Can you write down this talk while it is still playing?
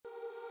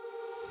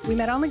We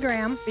met on the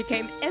gram,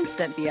 became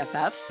instant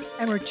BFFs,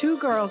 and we're two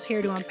girls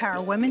here to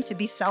empower women to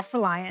be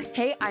self-reliant.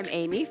 Hey, I'm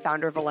Amy,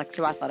 founder of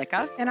Alexo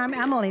Athletica. And I'm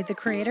Emily, the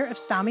creator of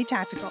Stami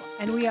Tactical.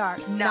 And we are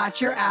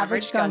Not Your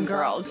Average Gun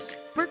Girls.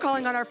 We're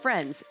calling on our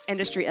friends,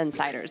 industry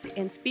insiders,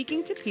 and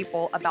speaking to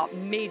people about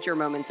major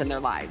moments in their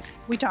lives.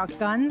 We talk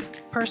guns,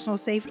 personal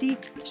safety,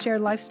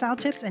 shared lifestyle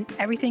tips, and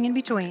everything in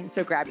between.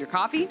 So grab your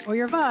coffee Or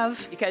your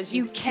VUV, because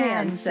you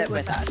can sit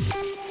with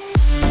us.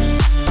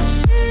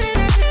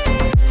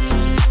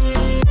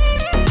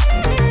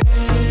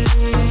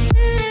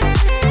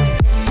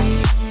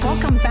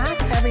 Welcome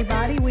back,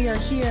 everybody. We are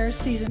here,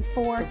 season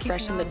 4.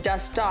 Brushing the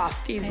dust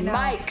off these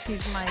mics.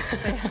 These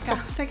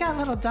mics, they got a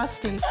little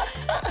dusty.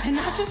 And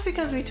not just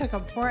because we took a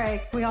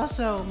break, we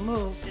also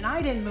moved. And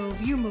I didn't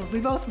move, you moved. We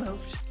both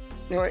moved.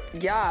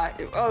 Yeah.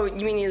 Oh,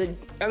 you mean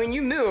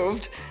you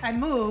moved. I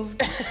moved,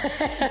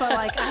 but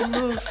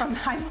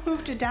I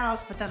moved to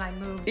Dallas, but then I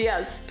moved.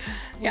 Yes.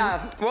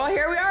 Yeah. Well,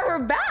 here we are.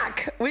 We're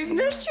back. We've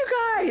missed you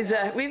guys.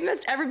 We've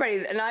missed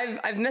everybody. And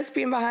I've missed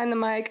being behind the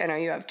mic. I know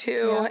you have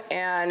too.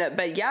 Yeah.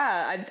 But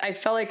yeah, I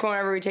feel like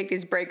whenever we take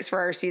these breaks for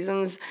our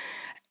seasons,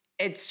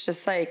 it's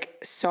just like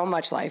so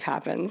much life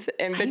happens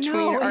in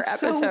between our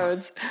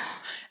episodes.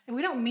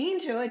 We don't mean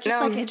to. It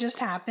just it just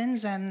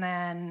happens. And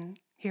then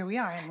here we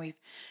are. And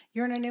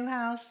you're in a new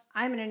house.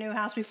 I'm in a new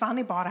house. We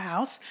finally bought a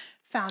house,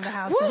 found a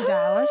house in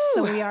Dallas.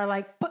 So we are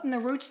like putting the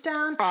roots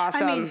down.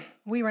 Awesome. I mean,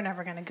 we were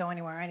never going to go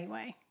anywhere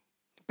anyway.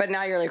 But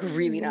now you're like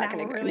really not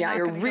going to go. Yeah,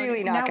 you're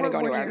really not going to go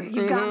anywhere.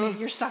 You've got me.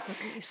 You're stuck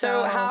with me.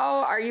 So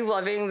how are you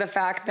loving the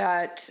fact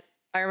that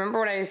I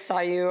remember when I saw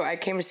you, I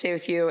came to stay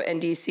with you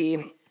in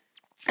DC.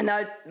 And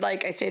that,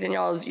 like, I stayed in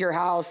your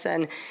house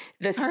and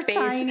the space,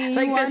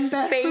 like the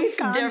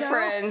space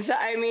difference.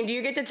 I mean, do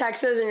you get to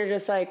Texas and you're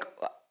just like,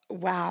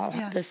 wow,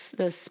 this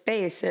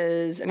space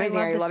is amazing.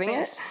 Are you loving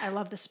it? I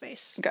love the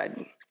space.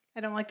 Good.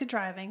 I don't like the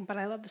driving, but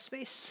I love the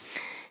space.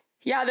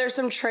 Yeah, there's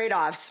some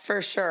trade-offs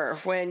for sure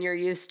when you're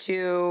used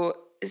to.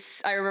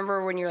 I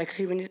remember when you're like,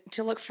 okay, we need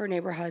to look for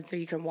neighborhoods so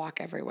you can walk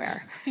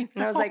everywhere. And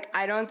I was like,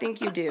 I don't think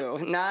you do.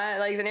 Not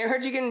like the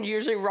neighborhoods you can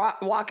usually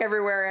walk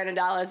everywhere in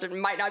Dallas. It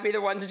might not be the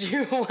ones that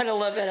you want to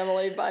live in,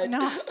 Emily, but.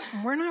 No,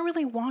 we're not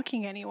really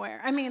walking anywhere.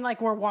 I mean,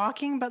 like we're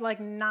walking, but like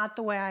not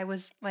the way I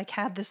was like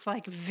had this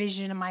like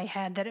vision in my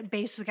head that it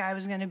basically I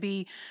was going to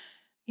be,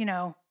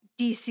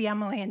 DC,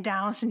 Emily, and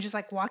Dallas and just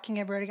like walking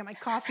everywhere to get my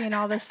coffee and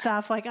all this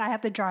stuff. Like I have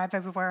to drive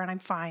everywhere and I'm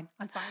fine.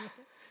 I'm fine with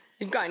it.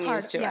 You've gotten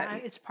used to it. Yeah,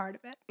 it's part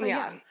of it. But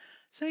yeah.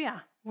 So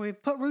we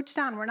put roots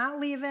down. We're not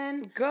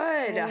leaving.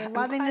 Good. We're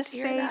loving the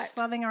space,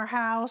 loving our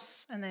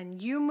house. And then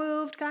you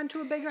moved, got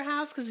into a bigger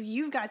house because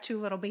you've got 2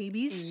 little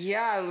babies.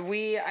 Yeah,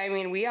 we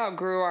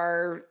outgrew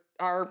our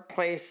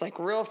place like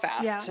real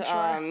fast. Yeah,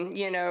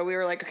 sure. We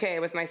were like, okay,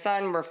 with my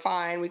son, we're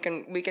fine. We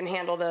can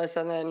handle this.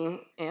 And then,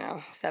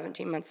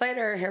 17 months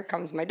later, here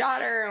comes my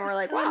daughter. And we're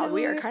like, wow,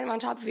 we are kind of on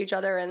top of each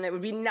other. And it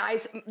would be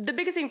nice. The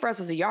biggest thing for us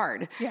was a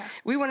yard. Yeah.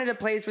 We wanted a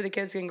place where the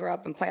kids can grow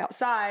up and play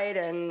outside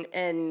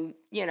and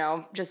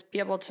just be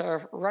able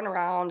to run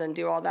around and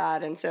do all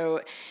that. And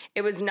so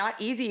it was not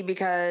easy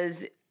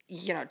because,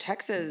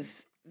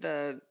 Texas,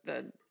 the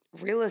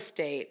real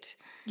estate.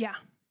 Yeah.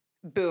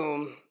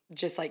 Boom.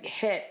 Just like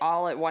hit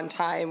all at one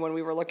time when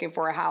we were looking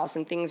for a house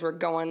and things were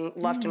going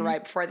left and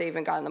right before they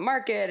even got in the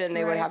market and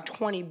they would have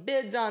 20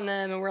 bids on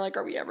them and we're like,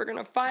 are we ever going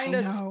to find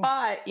a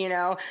spot,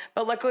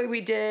 But luckily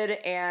we did.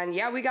 And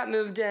we got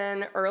moved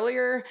in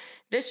earlier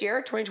this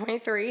year,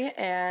 2023,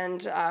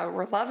 and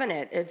we're loving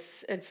it.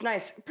 It's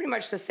nice. Pretty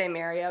much the same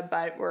area,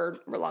 but we're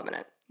loving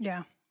it.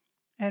 Yeah.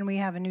 And we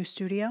have a new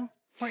studio.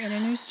 We're in a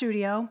new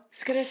studio. I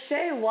was going to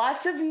say,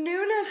 lots of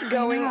newness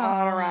going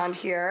on around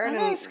here. I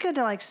think it's good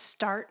to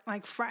start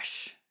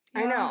fresh.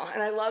 I know.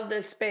 And I love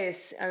this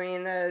space. I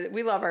mean,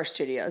 we love our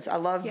studios. I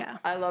love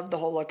the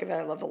whole look of it.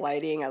 I love the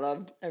lighting. I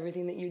love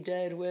everything that you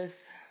did with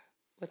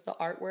the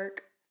artwork.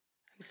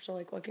 I'm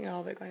still looking at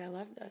all of it going, I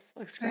love this.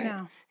 Looks great. I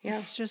know. Yeah.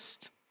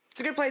 It's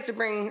a good place to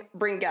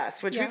bring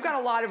guests, which we've got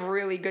a lot of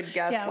really good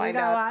guests lined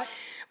up. A lot.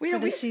 For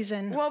this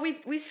season. Well,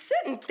 we sit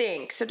and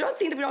think. So don't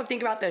think that we don't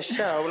think about this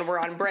show when we're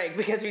on break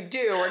because we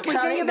do. We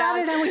think about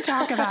it and we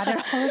talk about it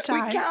all the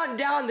time. We count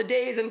down the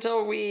days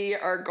until we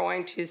are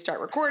going to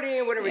start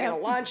recording. When are we going to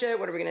launch it?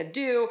 What are we going to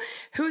do?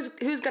 Who's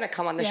going to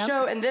come on the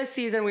show? And this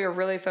season we are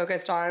really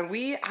focused on.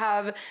 We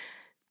have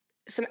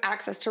some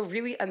access to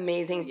really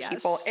amazing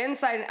people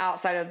inside and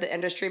outside of the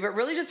industry, but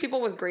really just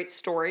people with great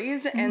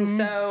stories. Mm-hmm. And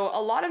so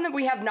a lot of them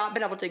we have not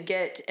been able to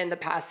get in the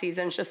past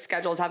seasons, just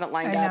schedules haven't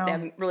lined up. They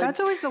haven't really. That's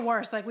always the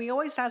worst. We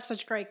always have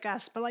such great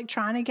guests, but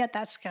trying to get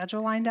that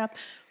schedule lined up.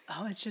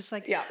 Oh, it's just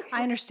I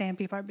understand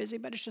people are busy,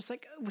 but it's just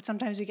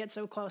sometimes you get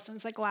so close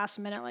and it's last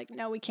minute,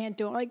 no, we can't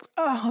do it.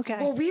 Oh, okay.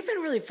 Well, we've been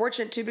really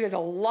fortunate too, because a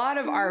lot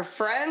of our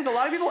friends, a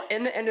lot of people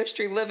in the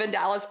industry live in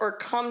Dallas or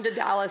come to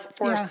Dallas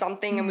for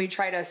something, and we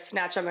try to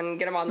snatch them and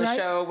get them on the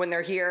show when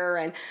they're here.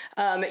 And,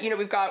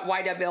 we've got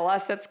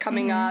YWLS that's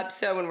coming up.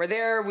 So when we're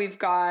there, we've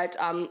got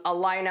a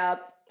lineup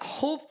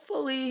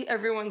hopefully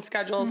everyone's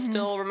schedules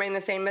still remain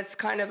the same. It's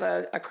kind of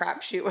a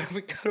crapshoot when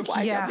we go to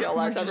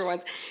YWLS.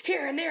 Everyone's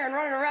here and there and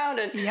running around,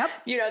 and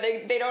you know,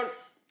 they don't.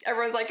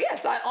 Everyone's like,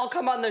 yes, I'll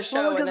come on the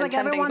show. Well, because like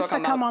everyone wants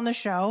to come on the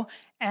show,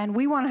 and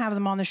we want to have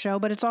them on the show,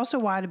 but it's also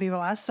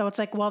YWLS. So it's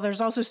like, well,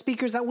 there's also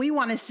speakers that we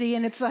want to see,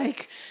 and it's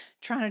like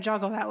trying to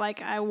juggle that.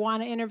 Like, I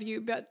want to interview,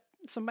 but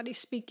somebody's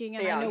speaking,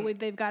 and I know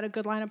they've got a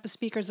good lineup of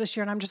speakers this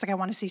year, and I'm just like, I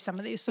want to see some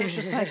of these. So it's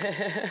just like,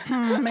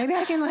 maybe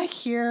I can like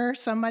hear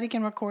somebody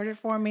can record it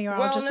for me, or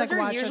I'll just like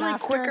watch it after. Those are usually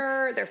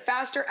quicker, they're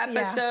faster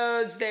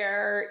episodes,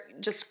 they're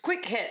just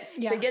quick hits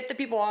to get the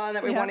people on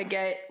that we want to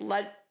get.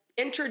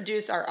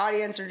 Introduce our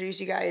audience,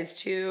 introduce you guys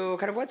to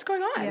kind of what's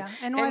going on. Yeah,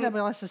 and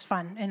YWLS is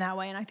fun in that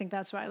way, and I think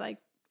that's why I like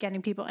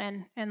getting people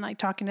in and like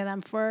talking to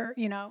them for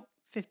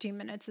 15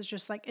 minutes is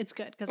just like, it's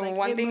good because like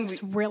it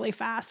moves really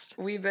fast.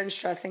 We've been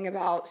stressing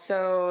about,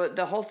 so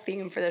the whole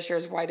theme for this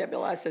year's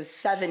YWLS is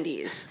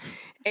 70s.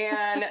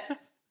 And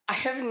I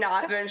have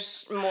not been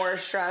more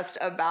stressed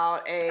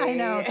about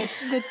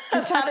the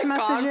text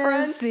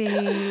messages,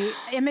 the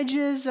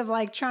images of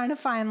like trying to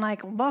find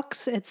like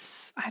looks.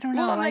 It's, I don't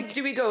know. Well, like,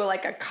 do we go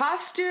like a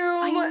costume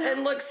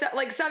and look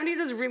like 70s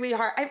is really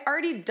hard. I've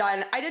already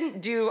done, I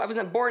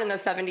wasn't born in the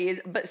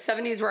 70s, but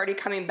 70s were already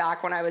coming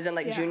back when I was in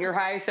like junior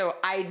high. So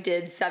I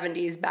did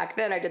 70s back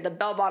then. I did the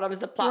bell bottoms,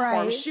 the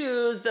platform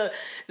shoes, the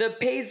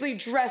paisley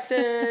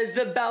dresses,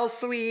 the bell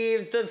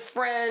sleeves, the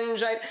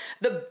fringe,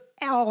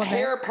 all of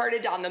hair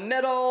parted down the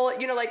middle,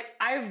 like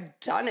I've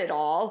done it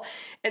all.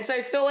 And so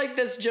I feel like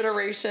this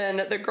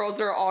generation, the girls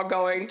are all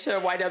going to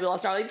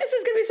YWLS are like, this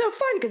is going to be so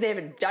fun because they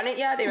haven't done it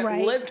yet. They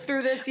haven't lived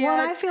through this yet.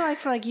 Well, I feel like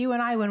for like you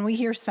and I, when we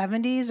hear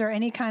 70s or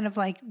any kind of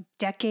like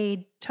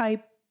decade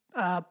type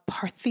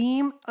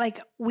theme, like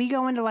we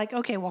go into like,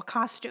 okay, well,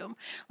 costume,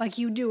 like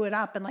you do it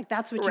up and like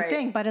that's what you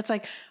think, but it's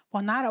like,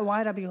 well, not at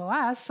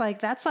YWLS. Like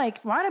that's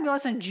like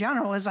YWLS in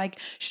general is like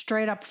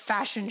straight up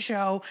fashion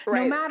show,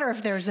 no matter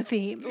if there's a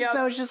theme.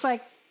 So it's just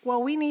like,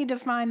 well, we need to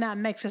find that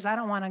mix because I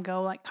don't want to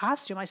go like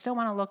costume. I still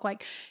want to look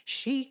like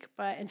chic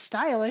and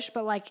stylish,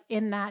 but like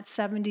in that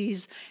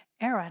 70s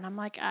era. And I'm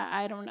like,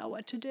 I don't know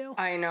what to do.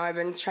 I know. I've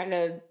been trying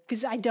to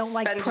because I don't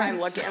like spend time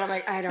looking, and I'm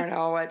like, I don't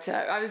know what to.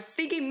 I was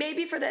thinking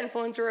maybe for the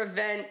influencer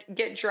event,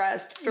 get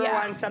dressed, throw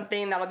on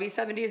something that'll be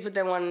 70s. But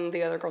then when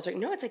the other girls are like,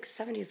 no, it's like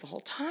 70s the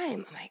whole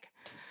time. I'm like,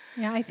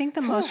 yeah, I think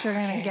the most you're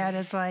gonna get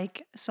is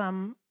like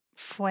some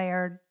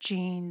flared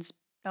jeans,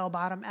 bell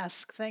bottom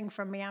esque thing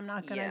from me. I'm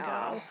not gonna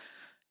go.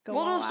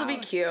 Well, it'll still be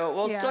cute.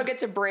 We'll still get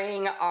to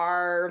bring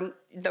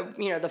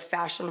the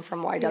fashion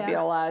from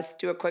YWLS,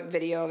 do a quick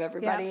video of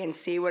everybody and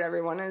see what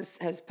everyone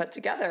has put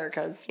together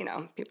because,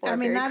 people are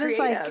very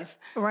creative. Is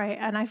like, right.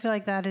 And I feel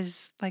like that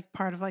is like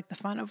part of like the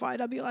fun of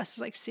YWLS is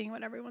like seeing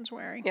what everyone's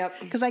wearing. Yep.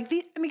 Because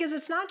because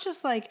it's not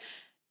just like,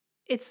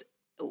 it's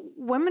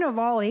women of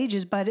all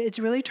ages, but it's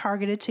really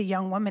targeted to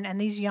young women. And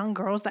these young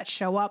girls that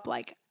show up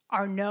like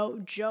are no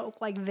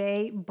joke. Like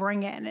they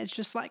bring it and it's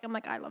just like, I'm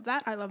like, I love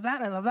that. I love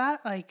that. I love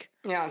that. Like,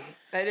 yeah,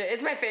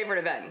 it's my favorite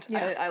event.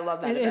 Yeah. I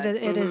love that event.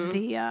 It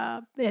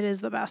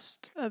is the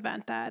best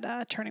event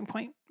that Turning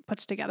Point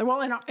puts together.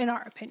 Well, in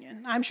our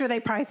opinion, I'm sure they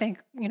probably think,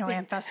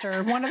 Amfest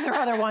or one of their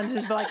other ones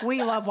is, but like,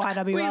 we love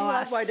YWLS. We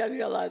love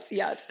YWLS.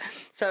 Yes.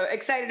 So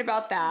excited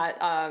about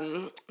that.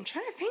 I'm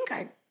trying to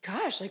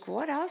think,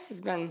 what else has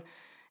been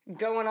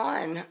going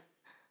on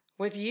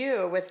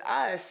with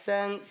us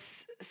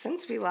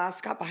since we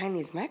last got behind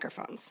these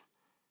microphones?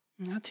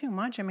 Not too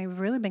much. I mean, we've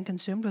really been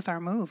consumed with our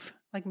move,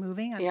 like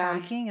moving,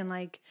 unpacking, and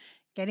like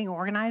getting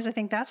organized. I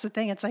think that's the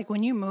thing. It's like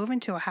when you move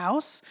into a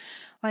house,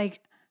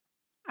 like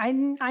I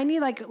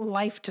need like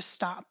life to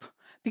stop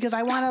because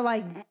I want to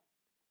like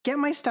get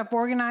my stuff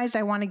organized.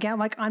 I want to get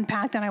like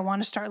unpacked and I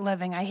want to start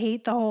living. I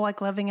hate the whole like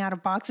living out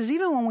of boxes.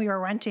 Even when we were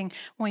renting,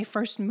 when we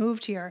first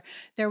moved here,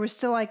 there was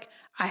still like,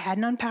 I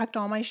hadn't unpacked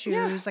all my shoes.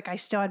 Yeah. Like I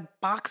still had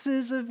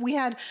boxes we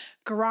had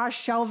garage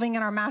shelving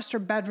in our master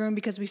bedroom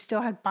because we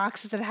still had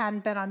boxes that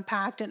hadn't been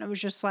unpacked. And it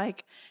was just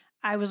like,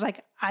 I was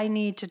like, I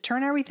need to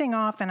turn everything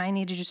off and I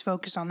need to just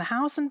focus on the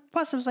house. And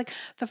plus it was like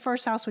the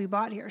first house we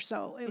bought here.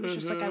 So it was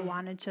just like, I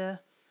wanted to,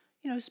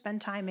 spend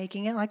time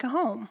making it like a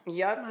home.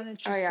 Yep.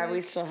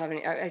 We still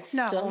haven't. I'm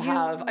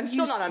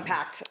still not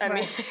unpacked. I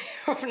mean,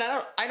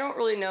 I don't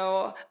really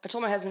know. I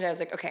told my husband, I was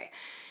like, okay,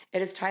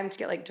 it is time to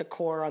get like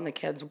decor on the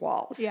kids'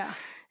 walls. Yeah.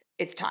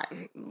 It's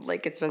time.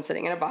 Like it's been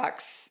sitting in a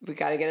box. We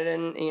got to get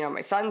it in,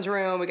 my son's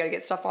room. We got to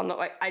get stuff on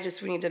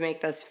we need to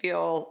make this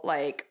feel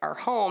like our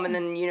home. And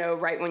then,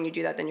 right when you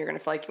do that, then you're going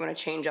to feel like you want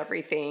to change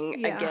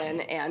everything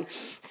again. And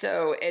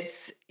so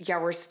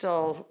there's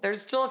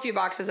still a few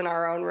boxes in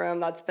our own room.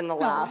 That's been the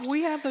last.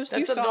 We have those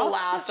That's the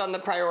last on the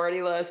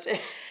priority list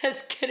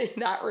is getting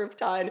that roof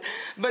done.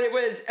 But it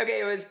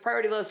was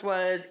priority list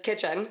was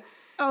kitchen.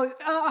 Oh,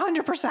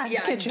 100%. Yeah,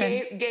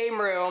 kitchen. Game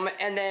room,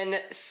 and then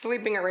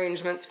sleeping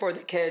arrangements for the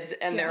kids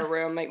and their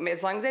room. Like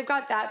as long as they've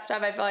got that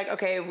stuff, I feel like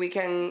okay, we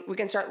can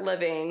start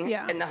living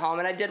in the home.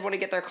 And I did want to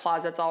get their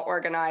closets all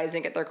organized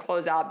and get their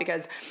clothes out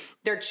because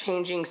they're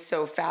changing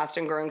so fast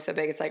and growing so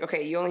big. It's like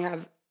okay, you only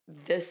have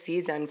this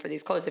season for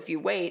these clothes. If you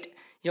wait,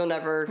 you'll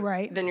never,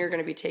 right. Then you're going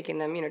to be taking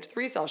them, to the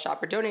resale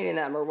shop or donating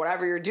them or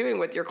whatever you're doing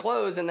with your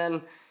clothes. And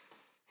then,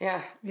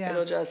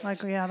 it'll just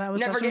that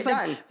was never get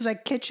done. It was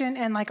like kitchen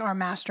and like our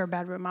master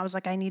bedroom. I was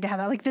like, I need to have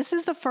that. Like, this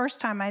is the first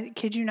time, I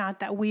kid you not,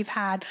 that we've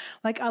had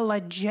like a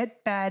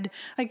legit bed.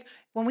 Like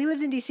when we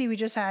lived in DC, we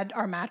just had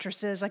our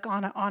mattresses like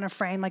on a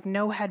frame, like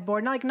no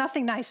headboard, like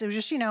nothing nice. It was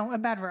just, a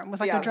bedroom with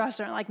like a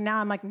dresser. Like now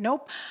I'm like,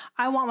 nope,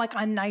 I want like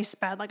a nice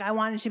bed. Like I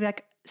want it to be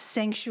like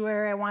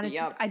sanctuary.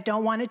 I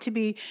don't want it to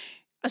be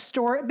a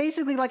store,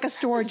 basically like a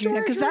storage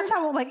unit. Cause that's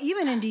how, like,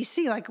 even in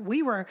DC, like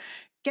we were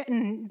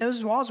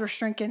those walls were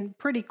shrinking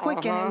pretty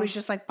quick, and it was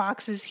just like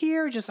boxes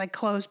here, just like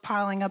clothes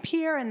piling up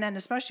here. And then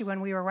especially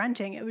when we were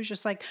renting, it was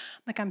just like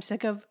I'm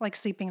sick of like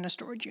sleeping in a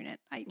storage unit.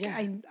 The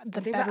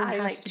bedroom has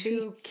like to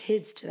two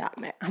kids to that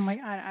mix. I'm like,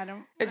 I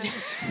don't.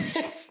 It's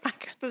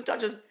the stuff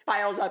just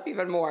piles up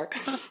even more.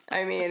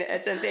 I mean,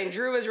 it's insane.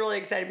 Drew was really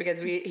excited because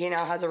he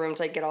now has a room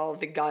to like get all of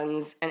the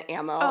guns and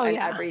ammo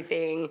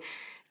everything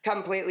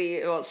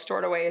completely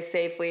stored away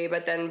safely,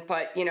 but then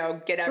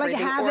get everything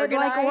have organized. It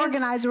like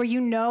organized where if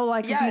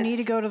you need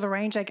to go to the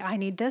range, like I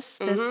need this.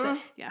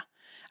 Yeah.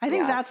 I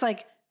think that's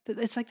like,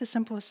 it's like the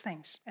simplest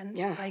things. And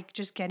like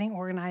just getting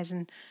organized,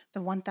 and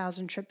the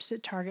 1,000 trips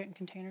at Target and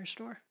Container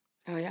Store.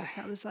 Oh yeah.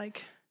 That was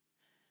like,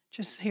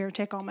 just here,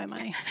 take all my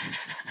money.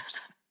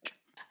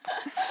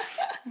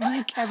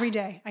 Like every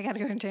day I got to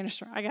go to Container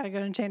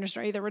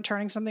Store. Either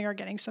returning something or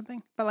getting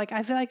something. But like,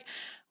 I feel like,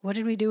 what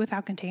did we do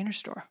without Container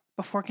Store?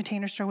 Before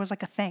Container Store was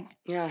like a thing.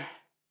 Yeah.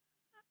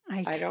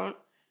 Like, I don't.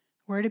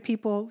 Where did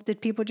people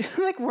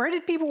where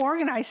did people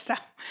organize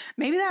stuff?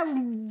 Maybe that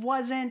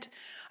wasn't.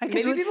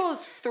 Maybe people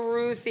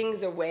threw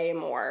things away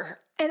more.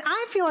 And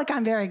I feel like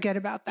I'm very good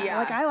about that. Yeah.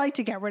 Like I like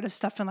to get rid of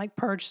stuff and like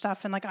purge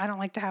stuff. And like, I don't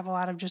like to have a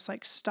lot of just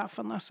like stuff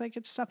unless like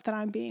it's stuff that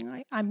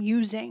I'm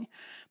using.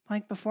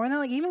 Like before that,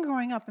 like even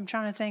growing up, I'm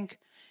trying to think,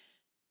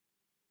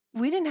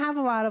 we didn't have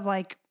a lot of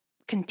like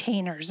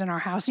containers in our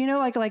house,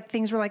 like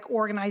things were like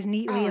organized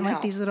neatly in like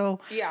these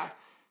little,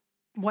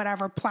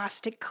 whatever,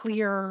 plastic,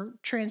 clear,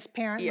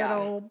 transparent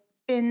little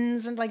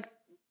bins, and like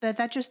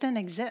that just didn't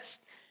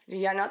exist.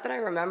 Yeah, not that I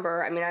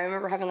remember. I mean, I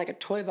remember having like a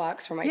toy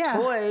box for my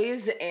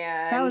toys,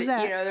 and that was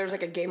it. There was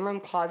like a game room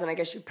closet, and I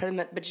guess you put them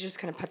in, but you just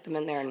kind of put them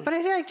in there. But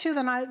I feel like too,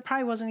 then I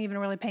probably wasn't even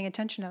really paying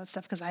attention to that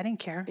stuff because I didn't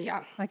care.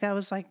 Yeah, like that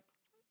was like,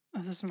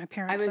 this is my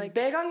parents.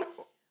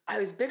 I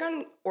was big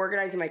on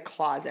organizing my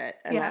closet,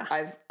 and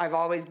I've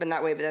always been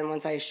that way. But then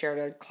once I shared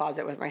a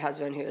closet with my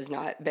husband, who is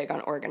not big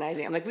on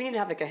organizing, I'm like, we need to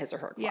have like a his or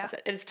her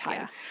closet. It's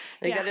time.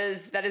 That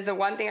is the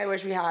one thing I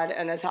wish we had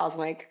in this house,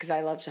 like, because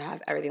I love to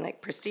have everything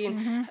like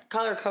pristine,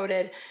 color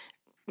coded,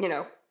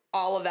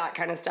 all of that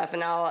kind of stuff.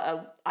 And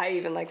now I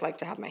even like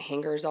to have my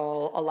hangers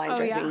all aligned.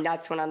 Drives me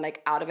nuts when I'm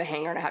like out of a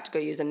hanger and I have to go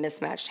use a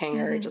mismatched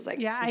hanger. It just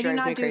like I do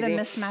not do the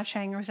mismatch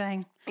hanger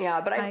thing. Yeah,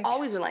 but I've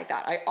always been like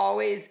that. I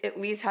always at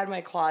least had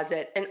my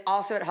closet, and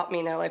also it helped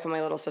me know, like when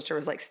my little sister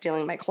was like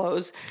stealing my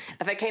clothes.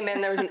 If I came in,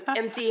 there was an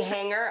empty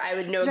hanger, I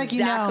would know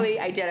exactly.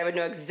 I did. I would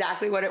know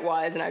exactly what it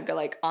was, and I'd go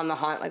like on the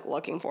hunt, like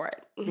looking for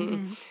it.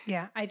 Mm-hmm.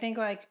 Yeah, I think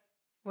like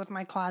with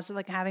my closet,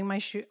 like having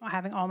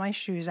all my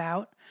shoes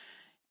out,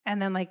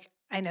 and then like,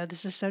 I know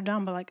this is so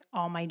dumb, but like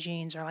all my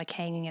jeans are like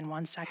hanging in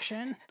one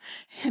section.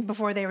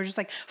 Before they were just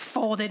like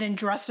folded in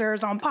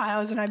dressers on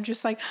piles. And I'm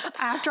just like,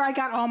 after I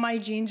got all my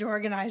jeans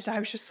organized, I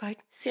was just like,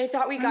 see, I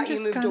thought we got you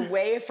moved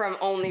away from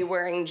only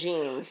wearing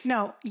jeans.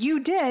 No, you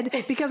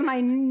did, because my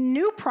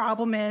new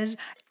problem is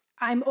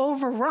I'm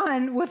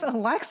overrun with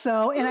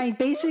Alexo, and I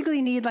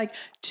basically need like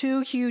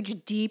 2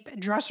 huge deep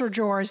dresser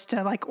drawers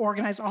to like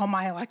organize all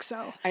my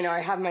Alexo. I know,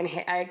 I have mine.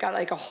 I got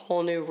like a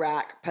whole new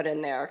rack put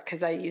in there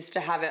because I used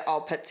to have it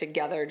all put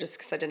together just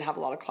because I didn't have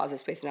a lot of closet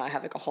space. Now I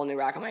have like a whole new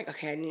rack. I'm like,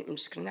 okay, I'm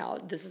just gonna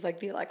this is like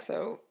the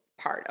Alexo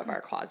part of our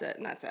closet,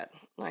 and that's it.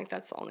 Like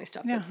that's the only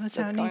stuff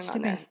that's going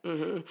on there.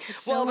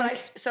 Mm-hmm. Well, but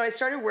I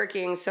started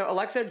working. So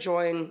Alexo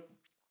joined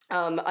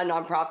a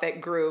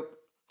nonprofit group.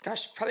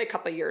 Gosh, probably a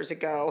couple of years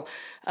ago.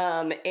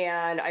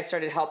 And I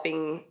started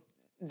helping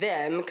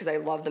them because I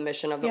love the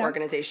mission of the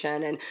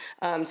organization.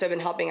 And so I've been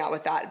helping out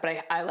with that.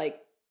 But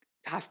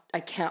I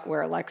can't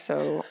wear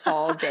Alexo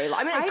all day long.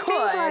 I mean,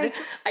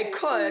 I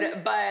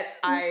could, but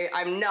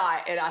I'm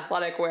not in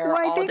athletic wear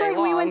all day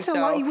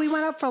long. We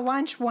went up for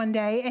lunch one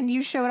day, and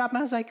you showed up, and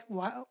I was like,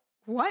 wow.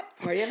 What?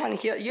 Why do you have on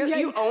heels?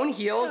 You own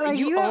heels? Like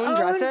you own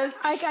dresses?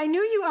 I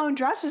knew you own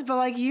dresses, but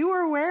like you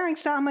were wearing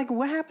stuff. I'm like,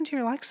 what happened to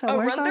your Alexo?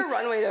 Run the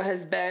Runway though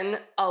has been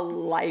a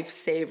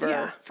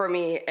lifesaver for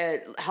me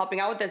at helping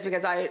out with this,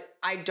 because I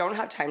don't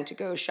have time to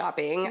go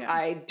shopping. Yeah.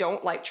 I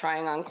don't like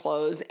trying on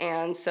clothes,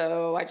 and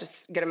so I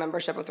just get a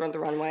membership with Run the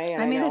Runway.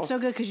 And it's so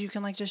good because you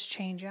can like just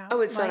change out.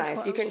 Oh, it's so nice.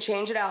 Clothes. You can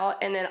change it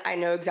out, and then I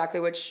know exactly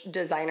which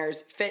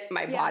designers fit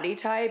my body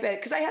type.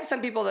 Because I have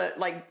some people that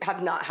like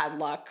have not had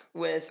luck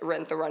with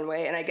Rent the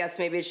Runway, and I guess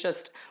maybe it's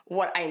just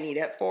what I need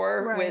it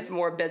for with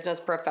more business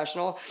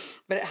professional.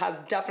 But it has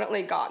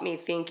definitely got me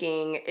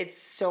thinking.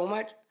 It's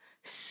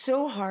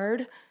so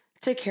hard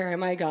to carry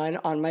my gun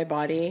on my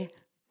body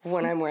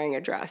when I'm wearing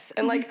a dress.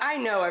 And like, I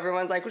know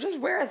everyone's like, well, just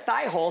wear a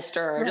thigh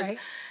holster. Or just,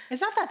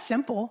 it's not that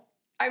simple.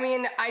 I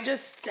mean, I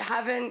just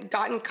haven't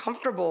gotten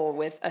comfortable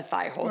with a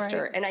thigh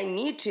holster, and I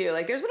need to.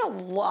 Like, there's been a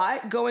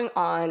lot going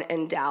on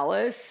in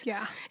Dallas.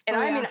 Yeah. And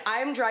I mean,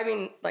 I'm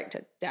driving like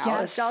to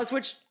Dallas,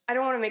 which I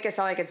don't want to make it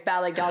sound like it's bad.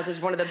 Like, Dallas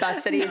is one of the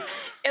best cities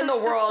in the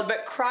world,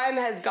 but crime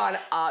has gone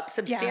up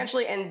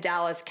substantially in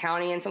Dallas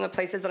County and some of the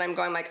places that I'm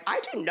going. Like, I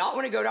do not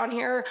want to go down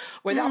here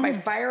without my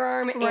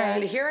firearm.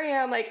 And here I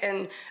am, like,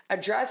 in a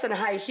dress and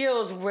high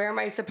heels. Where am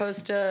I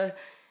supposed to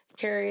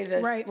carry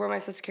this? Where am I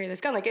supposed to carry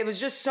this gun? Like, it was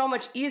just so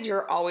much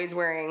easier always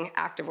wearing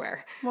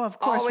activewear. Well, of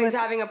course. Always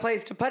having a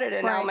place to put it.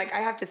 And now I'm like,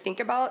 I have to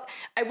think about,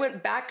 I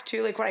went back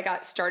to like when I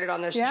got started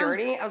on this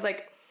journey, I was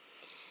like,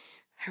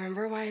 I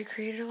remember why I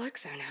created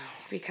Alexo now,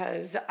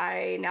 because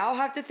I now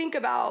have to think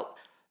about,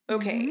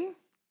 okay,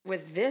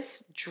 with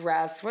this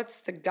dress, what's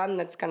the gun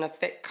that's going to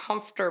fit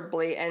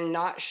comfortably and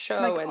not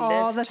show like in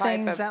all this the type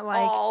things of, that like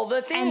all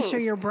the things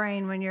enter your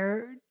brain when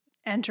you're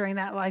entering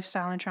that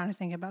lifestyle and trying to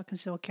think about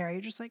concealed carry.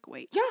 You're just like,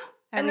 wait. Yeah.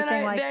 And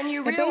then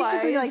you realize. It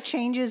basically like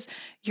changes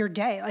your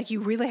day. Like you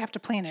really have to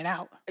plan it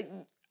out.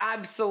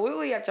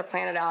 Absolutely have to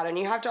plan it out. And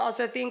you have to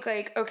also think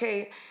like,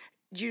 okay,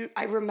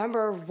 I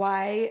remember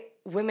why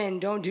women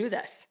don't do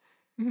this.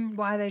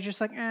 Why they just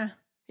like, eh.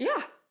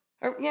 Yeah.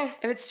 Or, yeah.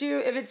 If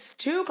it's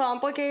too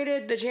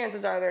complicated, the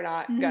chances are they're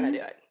not gonna do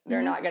it.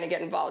 They're not gonna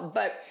get involved.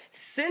 But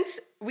since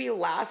we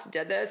last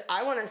did this,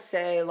 I want to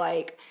say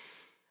like,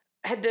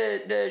 had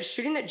the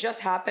shooting that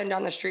just happened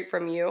on the street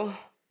from you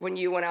when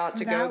you went out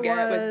to go get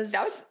it, that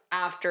was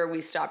after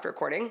we stopped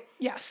recording?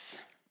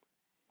 Yes.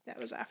 That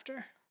was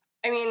after.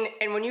 I mean,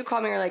 and when you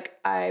called me, you're like,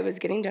 I was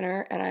getting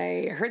dinner and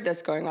I heard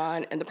this going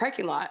on in the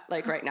parking lot,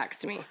 like right next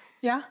to me.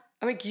 Yeah.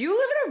 I'm like, you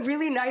live in a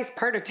really nice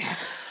part of town.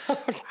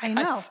 I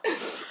know.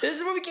 This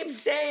is what we keep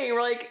saying.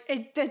 We're like,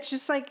 it's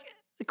just like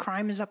the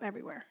crime is up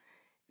everywhere.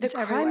 The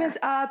crime is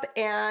up,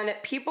 and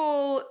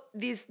people,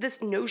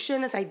 this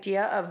notion, this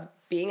idea of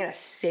being in a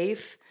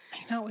safe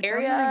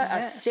area,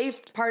 a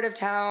safe part of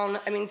town.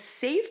 I mean,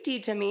 safety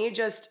to me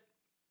just.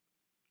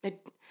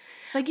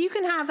 Like you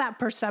can have that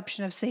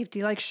perception of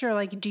safety. Like, sure,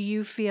 like, do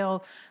you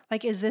feel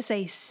like, is this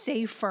a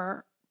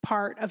safer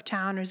part of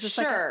town? Or is this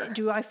like,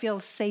 do I feel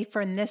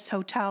safer in this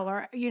hotel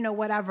or,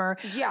 whatever?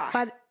 Yeah.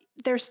 But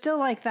there's still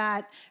like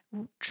that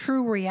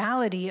true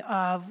reality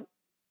of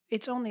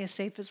it's only as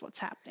safe as what's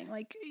happening.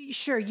 Like,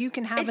 sure, you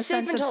can have a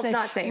sense of safety. It's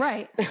not safe.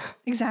 Right.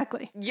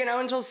 Exactly.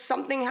 Until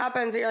something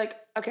happens, you're like,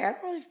 okay, I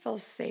don't really feel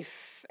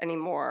safe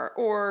anymore.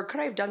 Or could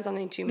I have done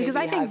something to maybe Because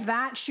I think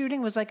that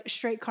shooting was like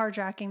straight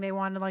carjacking. They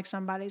wanted like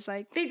somebody's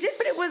like. They did,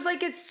 but it was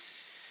like it's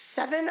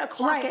 7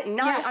 o'clock at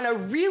night on a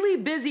really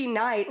busy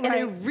night in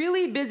a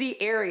really busy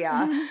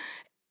area.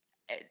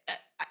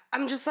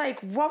 I'm just like,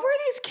 what were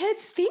these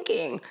kids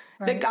thinking?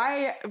 Right. The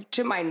guy,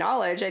 to my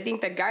knowledge, I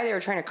think the guy they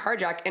were trying to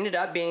carjack ended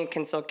up being a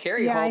concealed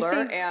carry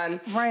holder.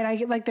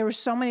 There were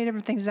so many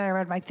different things that I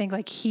read, but I think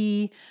like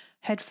he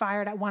had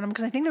fired at one of them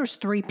because I think there was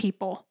 3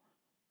 people.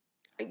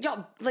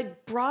 Yeah,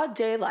 like broad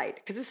daylight,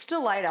 because it was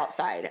still light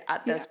outside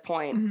at this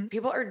point.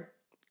 People are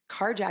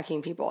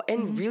carjacking people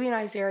in really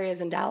nice areas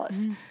in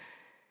Dallas.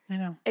 I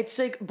know. It's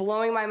like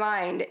blowing my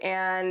mind.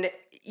 And,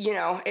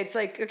 it's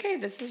like, okay,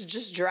 this is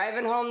just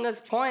driving home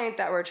this point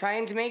that we're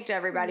trying to make to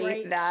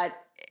everybody that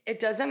it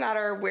doesn't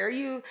matter where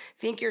you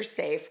think you're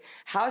safe,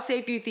 how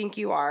safe you think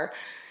you are.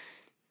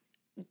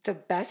 The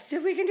best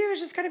that we can do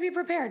is just kind of be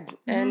prepared.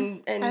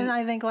 And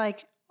I think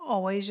like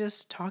always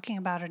just talking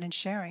about it and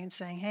sharing and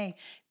saying, hey,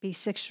 be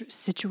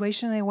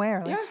situationally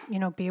aware.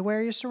 Like, be aware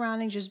of your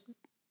surroundings. Just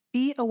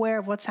be aware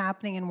of what's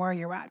happening and where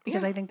you're at,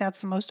 because I think that's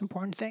the most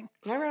important thing.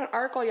 I read an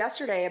article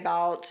yesterday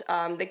about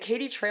the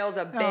Katy Trail's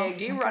a big.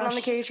 Do you run on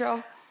the Katy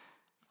Trail?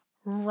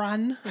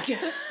 Run. Do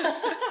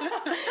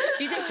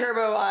you take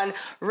turbo on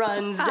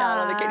runs down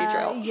on the Katy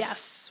Trail?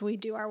 Yes, we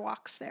do our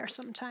walks there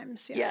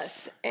sometimes.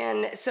 Yes.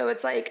 And so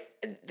it's like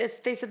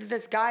they said that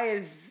this guy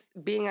is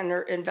being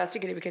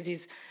investigated because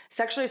he's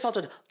sexually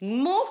assaulted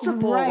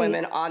multiple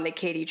women on the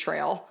Katy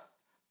Trail.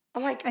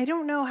 I'm like, I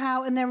don't know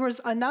how. And there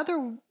was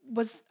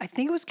I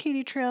think it was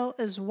Katy Trail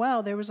as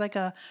well. There was like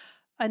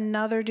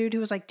another dude who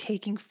was like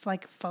taking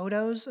like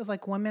photos of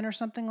like women or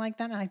something like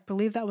that. And I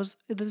believe it was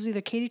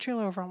either Katy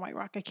Trail or over on White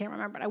Rock. I can't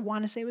remember, but I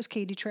want to say it was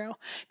Katy Trail.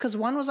 Because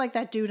one was like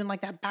that dude in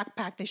like that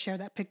backpack they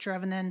shared that picture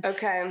of. And then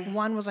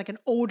one was like an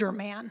older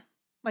man,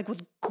 like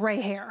with gray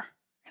hair.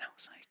 And I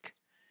was like,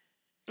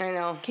 I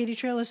know. Katy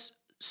Trail is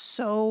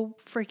so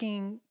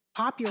freaking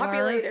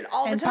populated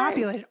all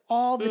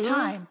the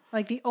time.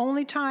 Like the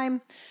only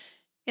time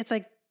it's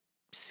like,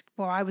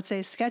 well, I would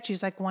say sketchy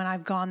is like when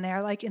I've gone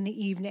there like in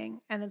the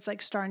evening and it's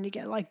like starting to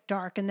get like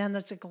dark, and then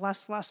that's like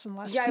less and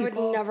less people. I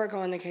would never go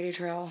on the Katy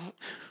Trail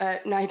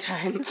at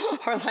nighttime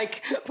or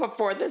like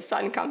before the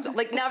sun comes up.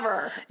 Like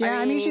never. Yeah,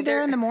 I'm usually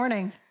there in the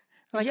morning,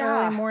 like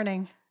early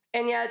morning.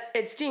 And yet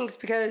it stinks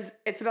because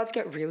it's about to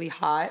get really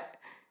hot.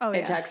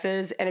 In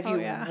Texas, and if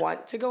you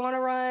want to go on a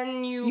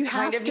run, you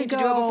kind of need to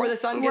do it before the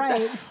sun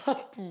gets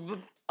up.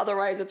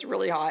 Otherwise, it's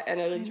really hot, and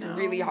it is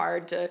really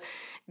hard to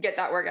get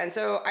that work done.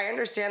 So I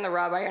understand the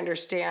rub. I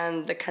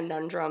understand the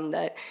conundrum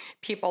that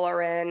people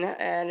are in,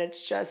 and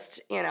it's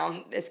just,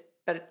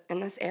 but in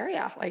this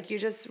area, like you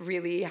just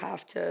really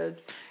have to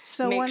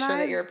make sure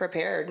that you're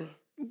prepared.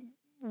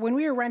 When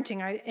we were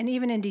renting, and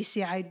even in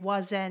DC, I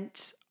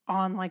wasn't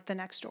on like the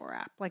Nextdoor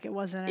app. Like it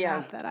wasn't an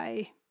app that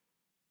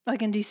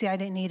like in DC, I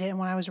didn't need it. And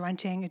when I was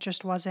renting, it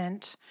just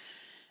wasn't,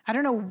 I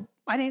don't know.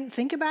 I didn't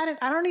think about it.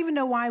 I don't even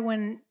know why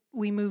when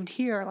we moved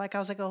here, like I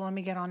was like, oh, let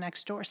me get on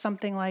Nextdoor.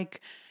 Something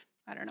like,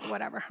 I don't know,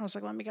 whatever. I was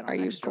like, let me get on Nextdoor.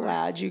 Are you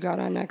glad you got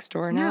on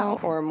Nextdoor now?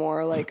 Or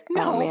more like,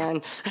 no. Oh man.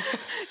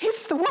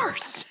 It's the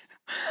worst.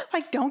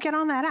 Like, don't get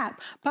on that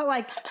app. But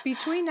like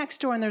between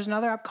Nextdoor and there's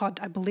another app called,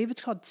 I believe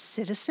it's called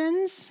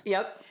Citizens.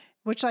 Yep.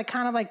 Which like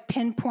kind of like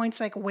pinpoints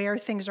like where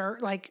things are.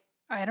 Like,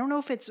 I don't know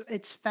if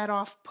it's fed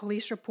off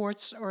police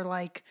reports or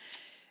like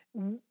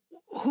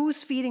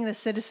who's feeding the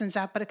Citizens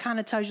app, but it kind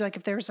of tells you like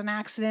if there's an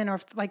accident or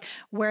if, like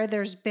where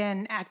there's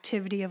been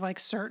activity of like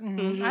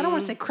certain, I don't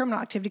want to say criminal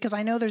activity because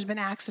I know there's been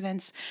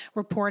accidents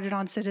reported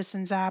on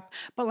Citizens app,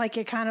 but like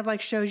it kind of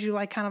like shows you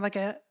like kind of like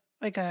a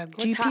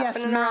what's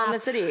GPS map around the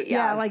city.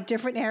 Yeah, like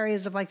different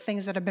areas of like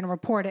things that have been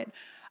reported.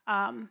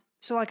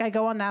 So like I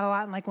go on that a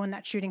lot, and like when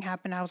that shooting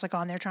happened, I was like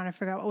on there trying to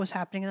figure out what was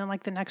happening. And then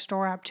like the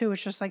Nextdoor app too,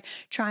 it's just like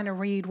trying to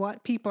read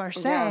what people are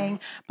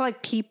saying. But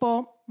like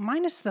people,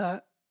 minus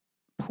the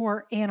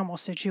poor animal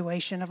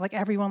situation of like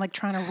everyone like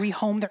trying to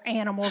rehome their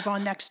animals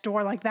on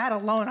Nextdoor, like that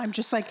alone, I'm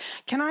just like,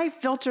 can I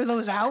filter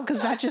those out?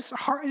 Because that just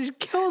it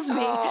kills me.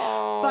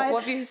 But well,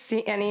 if you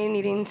see any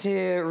needing to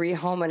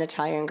rehome an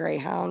Italian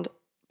Greyhound,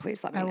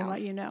 please let me know. I will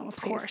let you know, of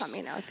course. Please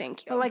let me know.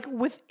 Thank you. But like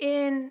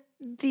within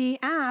the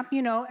app,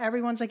 you know,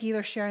 everyone's like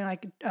either sharing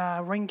like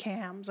ring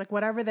cams, like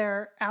whatever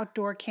their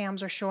outdoor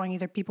cams are showing,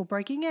 either people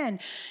breaking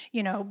in,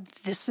 you know,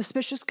 this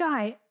suspicious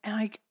guy. And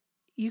like,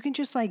 you can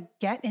just like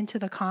get into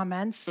the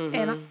comments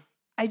and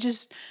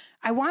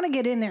I want to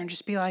get in there and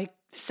just be like,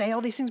 say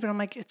all these things, but I'm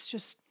like, it's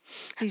just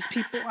these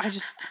people. I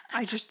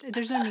just,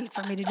 there's no need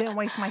for me to do and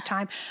waste my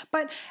time.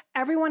 But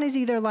everyone is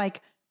either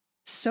like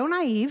so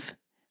naive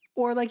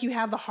or like you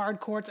have the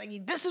hardcore, it's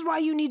like, this is why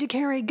you need to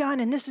carry a gun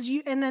and this is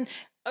you. And then,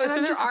 oh,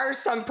 so there are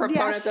some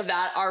proponents of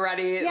that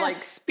already, like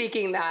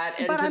speaking that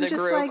into the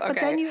group.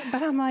 Like,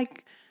 but I'm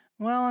like,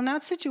 well, in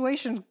that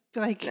situation,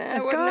 like a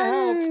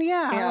gun,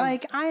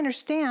 like I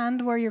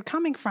understand where you're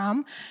coming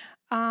from.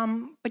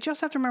 But you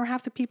also have to remember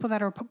half the people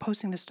that are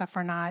posting this stuff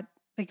are not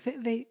like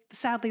they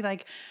sadly,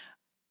 like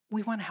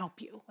we want to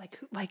help you.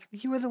 Like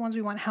you are the ones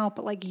we want to help,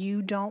 but like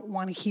you don't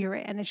want to hear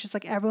it. And it's just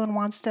like everyone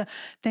wants to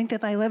think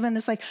that they live in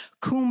this like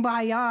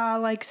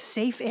kumbaya, like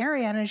safe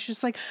area. And it's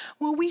just like,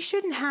 well, we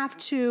shouldn't have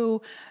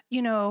to,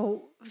 you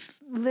know,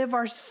 live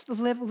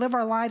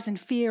our lives in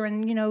fear.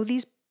 And, you know,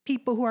 these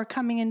people who are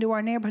coming into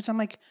our neighborhoods, I'm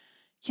like,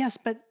 yes,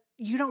 but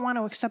you don't want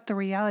to accept the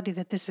reality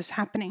that this is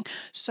happening.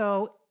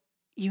 So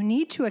you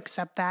need to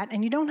accept that.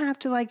 And you don't have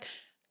to like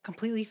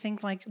completely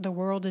think like the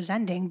world is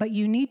ending, but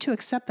you need to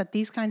accept that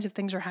these kinds of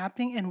things are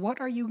happening. And what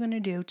are you going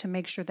to do to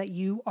make sure that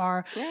you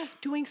are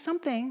doing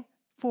something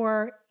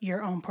for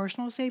your own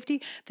personal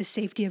safety, the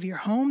safety of your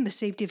home, the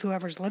safety of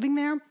whoever's living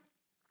there?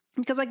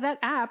 Because like that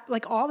app,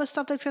 like all the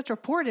stuff that gets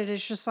reported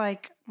is just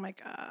like, I'm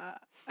like,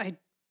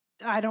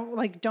 I don't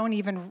like, don't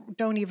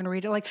even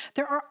read it. Like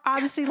there are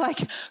obviously like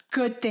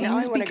good things. Now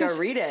I want to go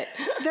read it.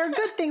 There are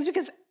good things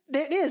because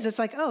there it is. It's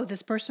like, oh,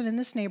 this person in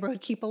this neighborhood,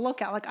 keep a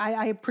lookout. Like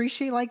I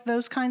appreciate like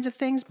those kinds of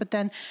things, but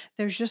then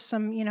there's just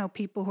some, you know,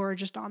 people who are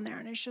just on there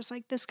and it's just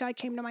like, this guy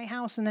came to my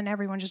house and then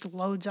everyone just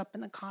loads up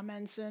in the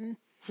comments and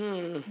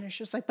it's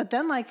just like, but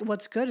then like,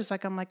 what's good is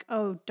like, I'm like,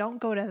 oh, don't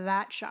go to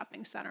that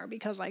shopping center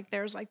because like,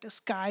 there's like this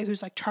guy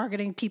who's like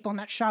targeting people in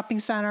that shopping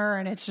center.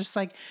 And it's just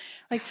like,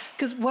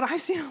 cause what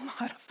I've seen a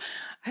lot of,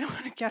 I don't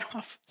want to get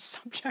off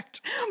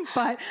subject,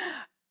 but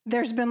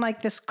there's been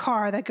like this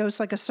car that goes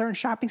to like a certain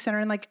shopping center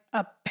and like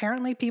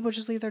apparently people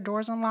just leave their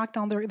doors unlocked,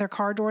 on their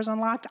car doors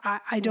unlocked.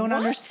 I don't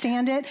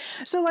understand it.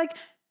 So like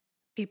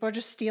people are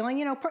just stealing,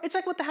 you know, it's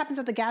like what happens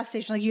at the gas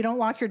station. Like you don't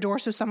lock your door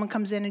so someone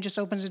comes in and just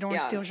opens the door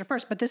and steals your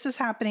purse. But this is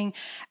happening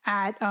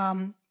at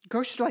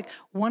grocery store, like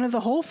one of the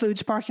Whole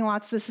Foods parking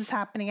lots this is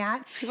happening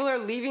at. People are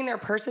leaving their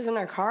purses in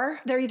their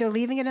car? They're either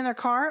leaving it in their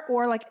car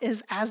or like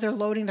as they're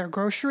loading their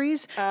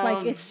groceries,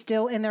 like it's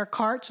still in their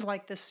cart. So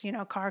like this, you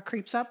know, car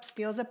creeps up,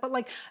 steals it. But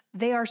like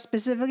they are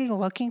specifically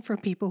looking for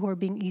people who are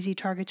being easy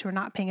targets, who are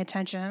not paying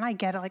attention. And I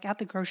get it. Like at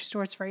the grocery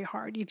store, it's very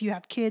hard. If you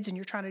have kids and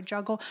you're trying to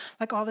juggle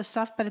like all this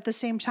stuff, but at the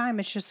same time,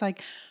 it's just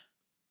like,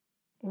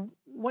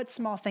 what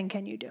small thing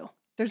can you do?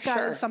 There's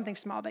got to be something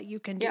small that you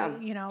can do,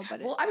 you know.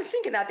 But well, I was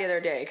thinking that the other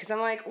day because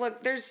I'm like,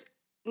 look, there's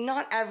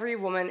not every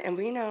woman, and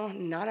we know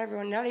not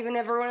everyone, not even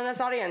everyone in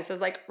this audience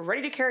is like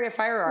ready to carry a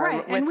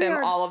firearm with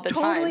them all of the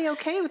time. Totally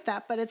okay with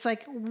that, but it's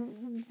like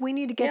we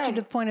need to get you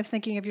to the point of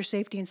thinking of your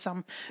safety in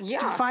some.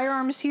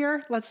 Firearms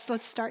here. Let's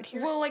start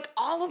here. Well, like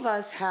all of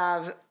us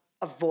have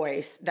a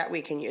voice that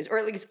we can use, or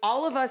at least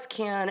all of us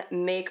can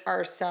make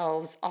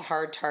ourselves a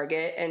hard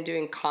target and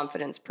doing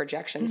confidence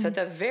projection. So at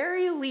the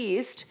very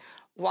least,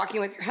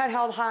 walking with your head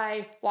held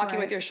high, walking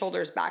with your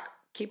shoulders back,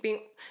 when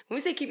we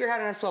say keep your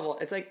head on a swivel,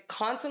 it's like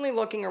constantly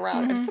looking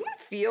around. If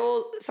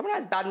someone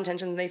has bad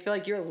intentions and they feel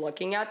like you're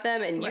looking at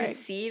them and you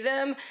see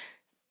them,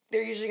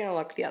 they're usually going to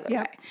look the other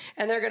way.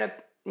 And they're going to,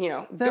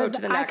 go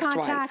to the next one. Eye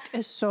contact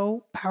is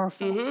so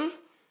powerful. Mm-hmm.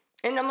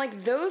 And I'm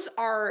like, those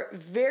are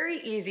very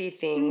easy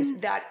things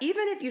that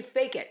even if you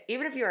fake it,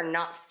 even if you are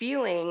not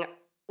feeling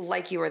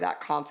like you are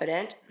that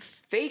confident,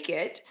 fake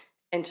it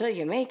until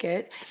you make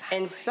it. Exactly.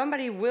 And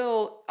somebody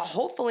will,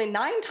 hopefully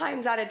 9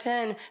 times out of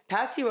 10,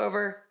 pass you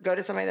over, go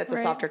to somebody that's a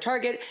softer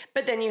target,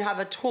 but then you have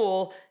a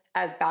tool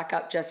as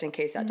backup just in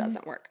case that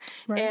doesn't work.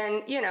 Right.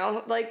 And,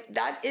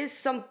 that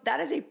is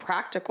a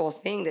practical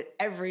thing that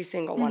every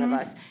single one of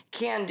us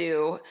can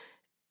do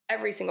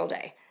every single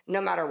day, no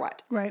matter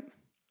what. Right.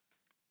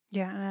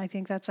 Yeah. And I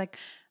think that's like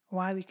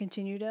why we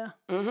continue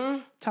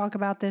to talk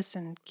about this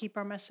and keep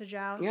our message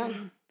out. Yeah.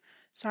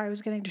 Sorry, I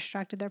was getting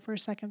distracted there for a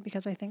second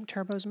because I think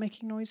Turbo's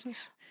making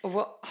noises.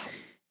 Well,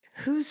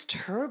 who's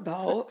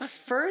Turbo?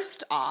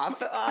 First off,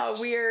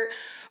 we're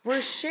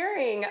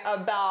sharing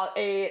about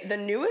the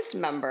newest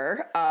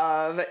member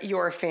of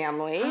your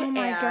family. Oh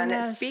my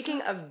goodness.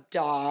 Speaking of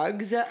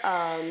dogs,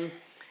 I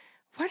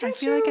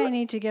feel like I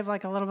need to give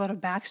like a little bit of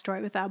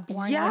backstory without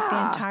boring out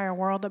the entire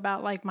world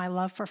about like my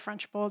love for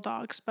French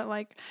bulldogs. But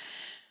like,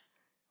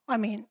 I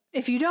mean,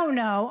 if you don't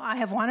know, I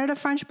have wanted a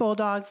French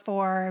bulldog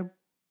for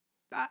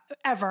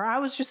ever. I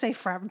was just say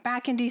forever.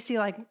 Back in DC,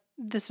 like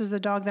this is the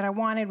dog that I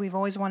wanted. We've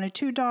always wanted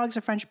 2 dogs,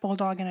 a French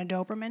bulldog and a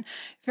Doberman.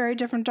 Very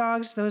different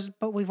dogs, but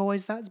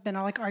that's been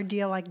like our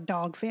deal, like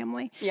dog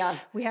family. Yeah.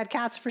 We had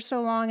cats for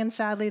so long and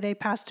sadly they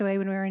passed away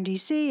when we were in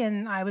DC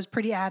and I was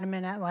pretty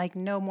adamant at like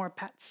no more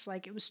pets.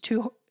 Like it was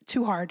too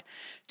hard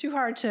to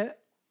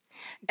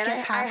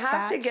get past that. I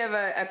have to give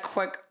a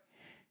quick,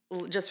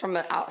 just from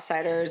an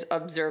outsider's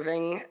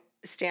observing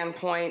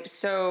standpoint.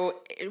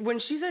 So when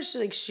she's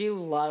actually like, she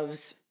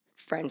loves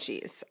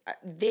Frenchies.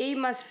 They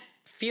must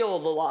feel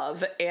the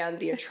love and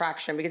the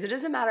attraction because it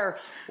doesn't matter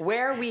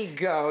where we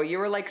go. You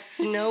were like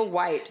Snow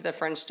White to the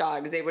French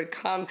dogs. They would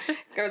come,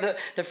 or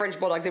the French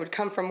bulldogs, they would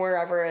come from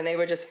wherever and they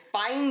would just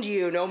find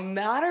you no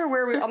matter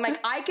where I'm like,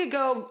 I could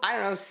go,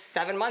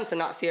 7 months and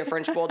not see a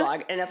French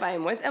bulldog. And if I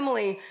am with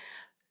Emily,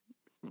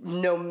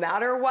 no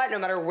matter what, no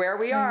matter where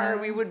we are,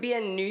 we would be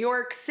in New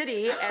York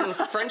City and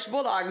French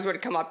bulldogs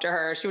would come up to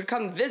her. She would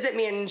come visit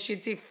me and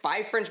she'd see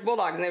 5 French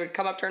bulldogs and they would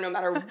come up to her no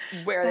matter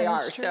where they are.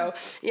 True. So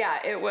yeah,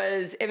 it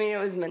was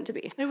meant to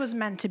be. It was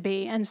meant to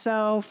be. And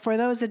so for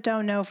those that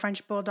don't know,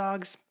 French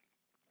bulldogs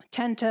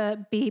tend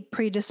to be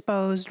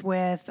predisposed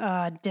with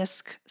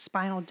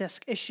spinal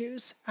disc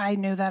issues. I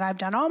knew that. I've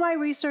done all my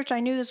research.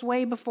 I knew this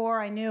way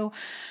before.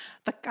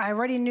 I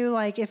already knew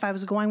like if I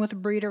was going with a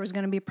breeder, it was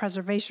going to be a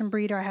preservation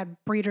breeder. I had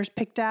breeders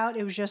picked out.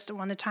 It was just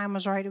when the time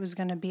was right, it was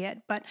going to be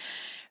it. But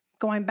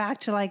going back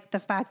to like the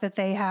fact that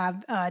they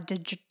have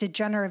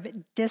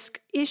degenerative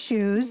disc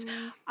issues,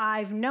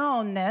 I've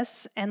known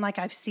this and like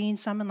I've seen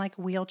some in like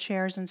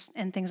wheelchairs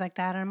and things like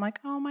that. And I'm like,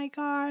 oh my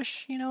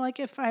gosh,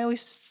 like if I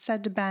always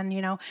said to Ben,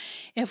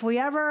 if we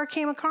ever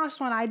came across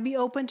one, I'd be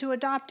open to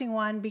adopting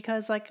one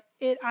because like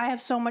we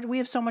have so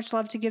much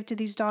love to give to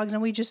these dogs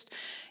and we just,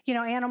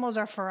 animals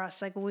are for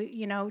us. Like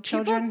children.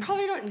 People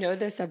probably don't know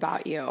this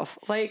about you.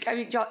 Like, I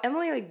mean, y'all,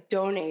 Emily like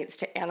donates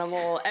to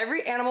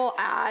every animal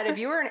ad. If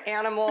you were an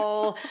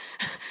animal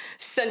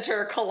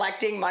center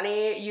collecting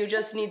money, you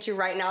just need to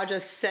right now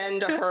just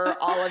send her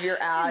all of your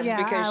ads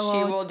because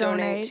she will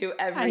donate to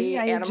every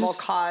animal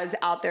cause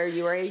out there.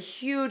 You are a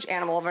huge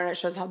animal lover and it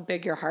shows how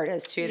big your heart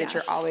is too, that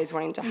you're always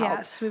wanting to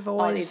help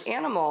all these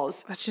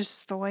animals. That's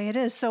just the way it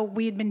is. So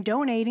we had been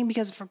donating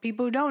because for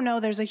people who don't know,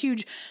 there's a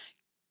huge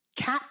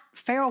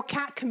feral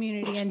cat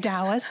community in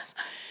Dallas.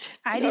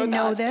 I didn't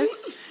know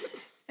this.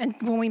 And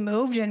when we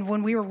moved and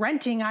when we were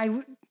renting,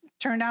 I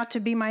turned out to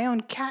be my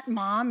own cat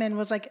mom and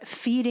was like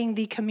feeding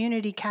the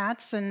community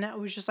cats. And it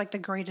was just like the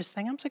greatest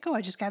thing. I was like,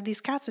 I just got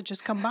these cats that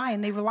just come by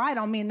and they relied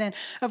on me. And then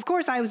of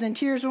course I was in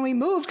tears when we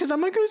moved because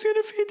I'm like, who's going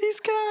to feed these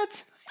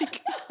cats?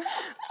 Like,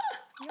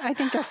 I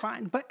think they're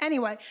fine. But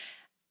anyway,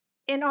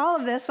 in all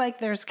of this, like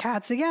there's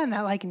cats again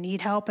that like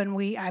need help. And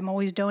I'm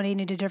always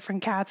donating to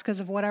different cats because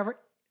of whatever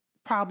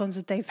problems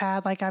that they've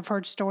had. Like I've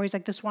heard stories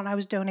like this one I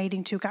was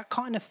donating to got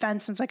caught in a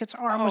fence and it's like its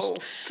arm was,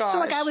 so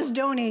like I was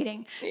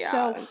donating. Yeah.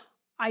 So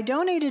I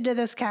donated to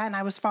this cat and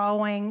I was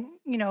following,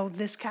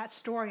 this cat's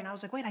story. And I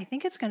was like, wait, I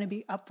think it's going to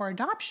be up for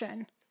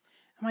adoption.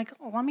 I'm like,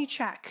 let me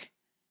check.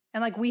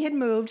 And like we had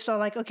moved. So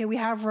like, okay, we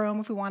have room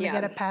if we want to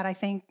get a pet. I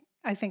think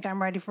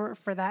I'm ready for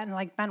that. And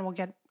like Ben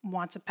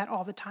wants a pet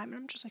all the time. And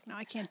I'm just like, no,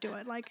 I can't do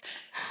it. Like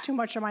it's too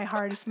much on my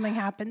heart if something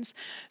happens.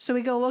 So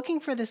we go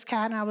looking for this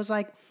cat and I was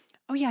like,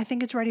 oh yeah, I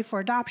think it's ready for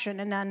adoption.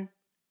 And then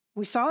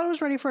we saw it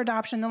was ready for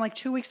adoption. Then like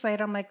 2 weeks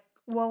later, I'm like,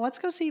 well, let's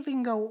go see if we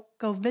can go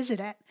visit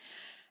it.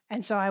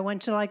 And so I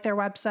went to like their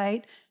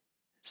website,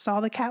 saw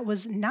the cat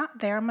was not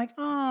there. I'm like,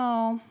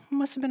 oh,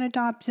 must have been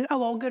adopted. Oh,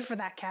 well, good for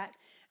that cat. And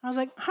I was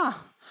like,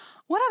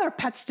 what other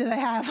pets do they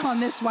have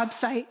on this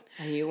website?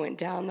 And you went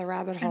down the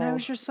rabbit hole. And I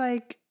was just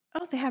like,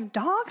 oh, they have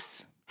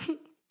dogs?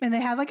 And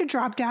they had like a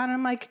drop down. And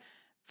I'm like,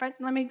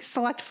 let me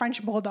select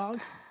French Bulldog.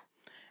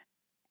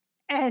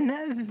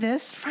 And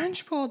this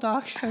French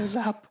Bulldog shows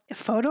up, a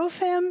photo of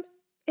him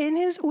in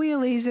his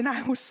wheelies. And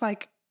I was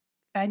like,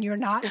 Ben, you're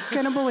not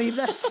going to believe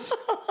this.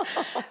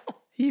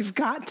 You've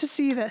got to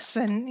see this.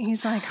 And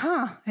he's like,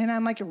 huh? And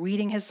I'm like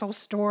reading his whole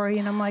story.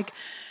 And I'm like,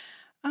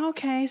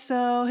 okay,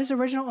 so his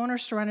original owner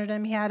surrendered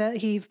him.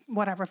 He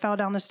fell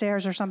down the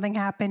stairs or something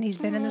happened. He's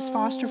been in this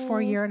foster for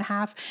a year and a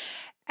half.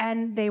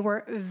 And they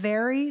were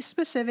very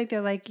specific.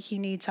 They're like, he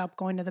needs help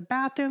going to the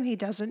bathroom. He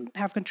doesn't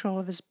have control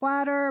of his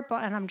bladder.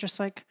 And I'm just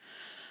like,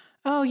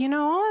 oh,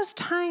 all those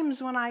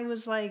times when I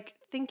was like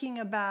thinking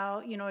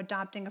about,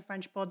 adopting a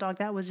French bulldog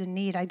that was in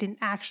need, I didn't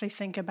actually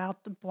think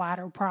about the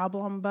bladder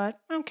problem, but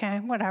okay,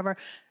 whatever.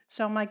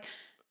 So I'm like,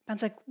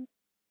 Ben's like,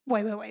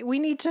 wait. We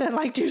need to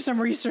like do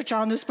some research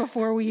on this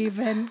before we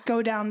even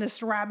go down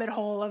this rabbit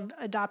hole of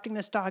adopting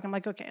this dog. I'm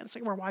like, okay. It's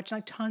like, we're watching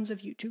like tons of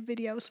YouTube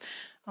videos.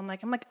 I'm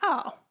like,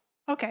 oh,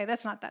 okay.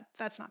 That's not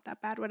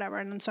that bad, whatever.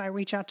 And then so I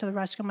reach out to the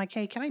rescue. I'm like,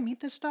 hey, can I meet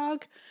this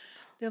dog?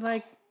 They're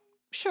like,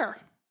 sure.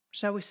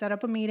 So we set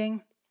up a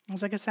meeting. It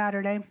was like a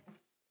Saturday.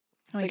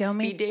 Like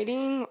speed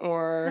dating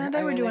or?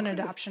 They were doing an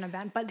adoption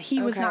event, but he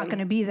was not going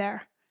to be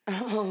there.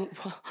 Oh.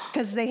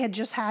 Because they had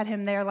just had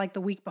him there like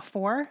the week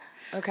before.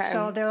 Okay.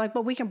 So they're like,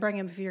 but we can bring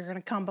him if you're going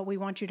to come, but we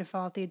want you to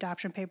fill out the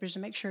adoption papers to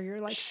make sure you're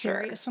like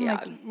serious. I'm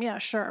like, yeah,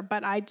 sure.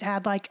 But I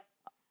had like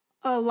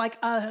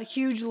a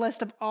huge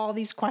list of all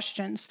these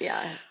questions.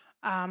 Yeah.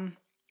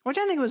 Which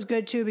I think was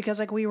good too, because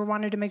like we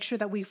wanted to make sure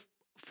that we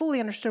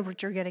fully understood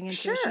what you're getting into.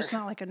 Sure. It's just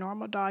not like a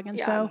normal dog. And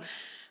so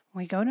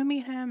we go to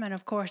meet him, and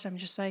of course I'm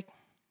just like,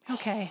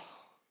 okay,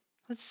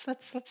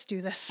 let's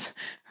do this.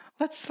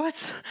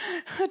 Let's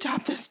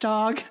adopt this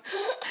dog.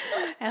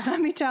 And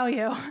let me tell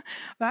you,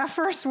 that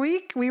first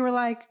week we were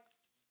like,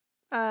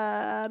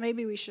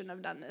 maybe we shouldn't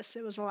have done this.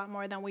 It was a lot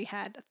more than we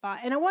had thought.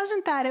 And it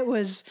wasn't that it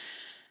was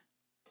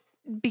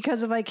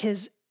because of like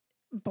his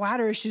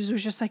bladder issues. It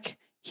was just like,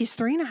 he's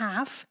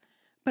 3.5,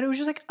 but it was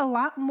just like a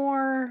lot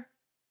more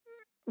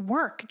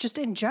work just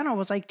in general,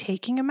 was like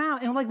taking him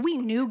out. And like, we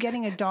knew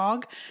getting a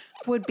dog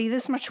would be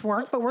this much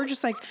work, but we're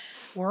just like,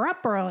 we're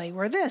up early,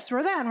 we're this,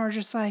 we're that. And we're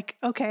just like,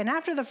 okay. And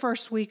after the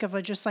first week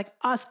of just like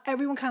us,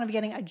 everyone kind of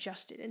getting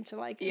adjusted into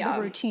like the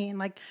routine,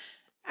 like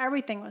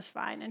everything was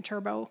fine. And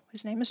Turbo,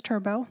 his name is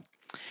Turbo.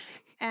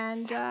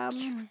 And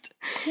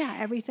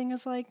everything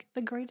is like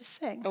the greatest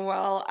thing.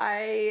 Well,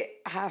 I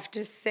have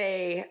to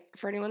say,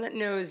 for anyone that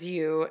knows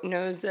you,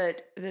 knows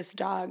that this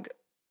dog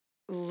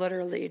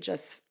literally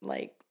just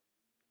like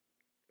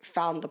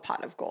found the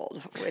pot of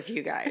gold with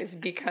you guys,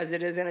 because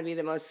it is going to be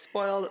the most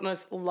spoiled,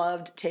 most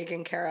loved,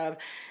 taken care of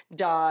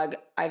dog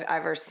I've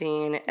ever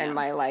seen in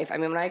my life. I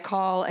mean, when I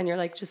call and you're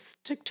like,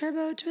 just took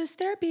Turbo to his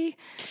therapy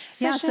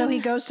session. Yeah, so he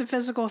goes to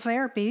physical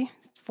therapy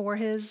for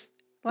his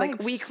legs.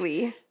 Like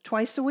weekly.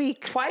 Twice a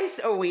week. Twice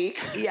a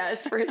week,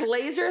 yes, for his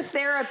laser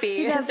therapy.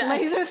 He has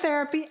laser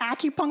therapy,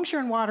 acupuncture,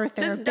 and water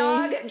therapy. This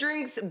dog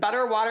drinks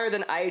better water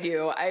than I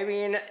do. I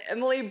mean,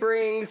 Emily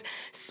brings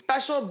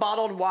special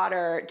bottled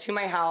water to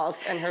my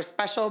house in her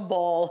special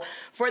bowl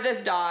for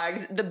this dog.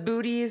 The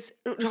booties,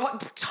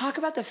 talk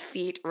about the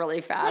feet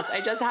really fast.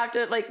 I just have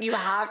to, like, you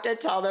have to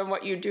tell them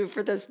what you do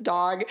for this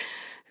dog,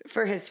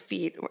 for his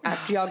feet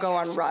after y'all go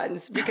on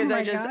runs. Because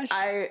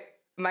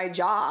my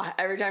jaw,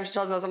 every time she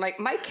tells us, I'm like,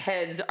 my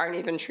kids aren't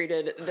even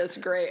treated this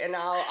great, and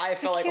now I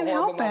feel like a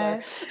horrible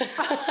mother.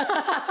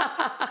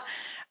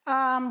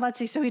 Let's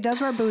see. So he does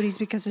wear booties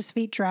because his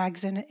feet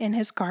drags in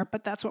his cart,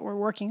 but that's what we're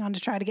working on to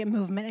try to get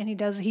movement. And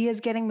he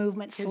is getting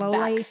movement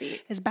slowly. Back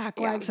feet. His back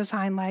legs, his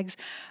hind legs.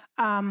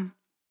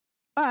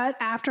 But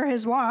after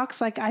his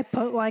walks, like I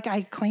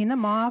clean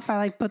them off. I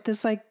like put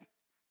this like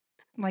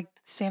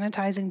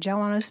sanitizing gel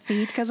on his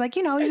feet, because like,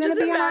 he's going to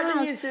be in our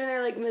house. You sitting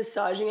there like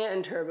massaging it,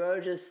 and Turbo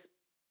just...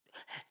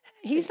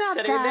 He's not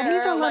that.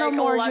 He's a little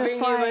more just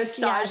like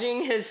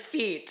massaging his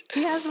feet.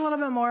 He has a little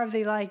bit more of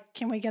the like,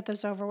 can we get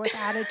this over with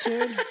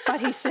attitude?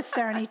 But he sits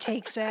there and he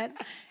takes it.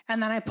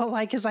 And then I put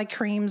like his like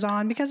creams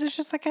on, because it's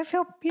just like, I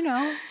feel,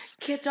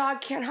 Kid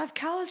dog can't have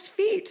calloused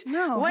feet.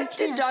 No. What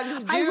did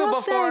dogs do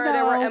before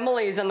there were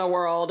Emilys in the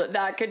world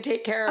that could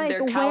take care of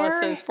their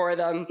calluses for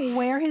them?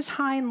 Where his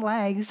hind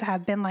legs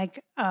have been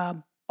like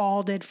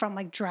balded from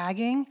like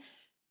dragging,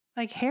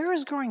 like hair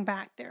is growing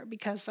back there,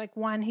 because like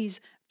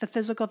the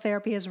physical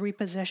therapy is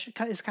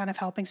kind of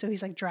helping. So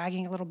he's like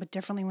dragging a little bit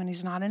differently when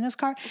he's not in his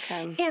car.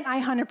 Okay. And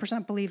I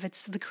 100% believe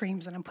it's the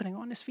creams that I'm putting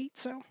on his feet.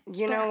 So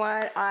you know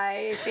what?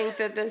 I think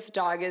that this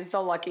dog is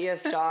the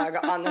luckiest dog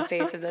on the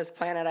face of this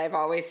planet. I've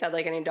always said,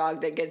 like, any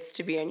dog that gets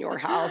to be in your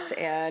house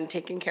and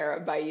taken care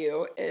of by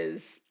you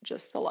is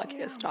just the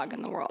luckiest dog in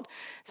the world.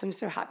 So I'm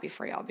so happy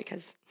for y'all,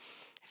 because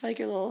I feel like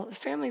your little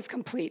family's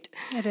complete.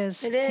 It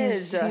is. It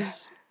is.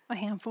 He's a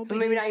handful. But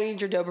maybe I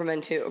need your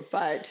Doberman too,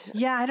 but...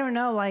 Yeah, I don't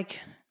know. Like...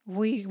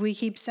 We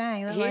keep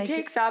saying that he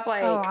takes up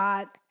like a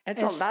lot.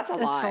 That's a lot. It's a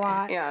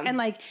lot. Yeah. And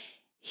like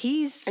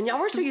and y'all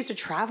were so used to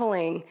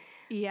traveling.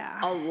 Yeah.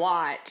 A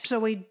lot. So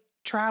we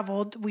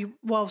traveled.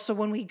 So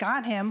when we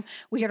got him,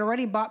 we had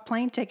already bought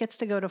plane tickets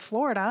to go to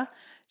Florida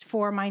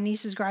for my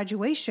niece's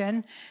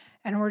graduation.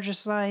 And we're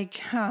just like,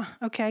 huh,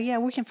 okay, yeah,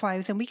 we can fly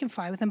with him. We can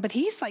fly with him. But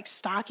he's like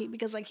stocky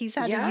because like he's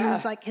had to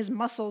use like his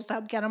muscles to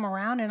help get him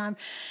around.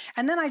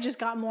 And then I just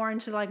got more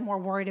into like more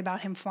worried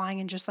about him flying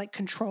and just like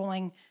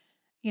controlling,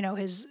 you know,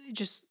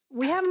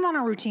 we have him on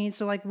a routine.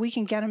 So like we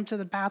can get him to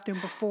the bathroom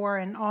before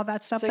and all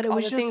that stuff. Like but it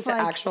was all the just things like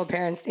that actual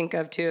parents think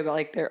of too about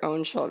like their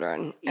own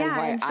children and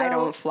why I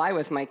don't fly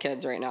with my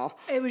kids right now.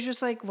 It was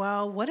just like,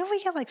 well, what if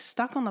we get like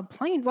stuck on the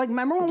plane? Like,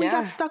 remember when we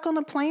got stuck on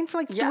the plane for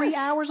like 3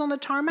 hours on the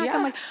tarmac?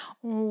 I'm like,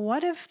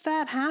 what if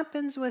that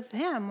happens with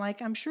him?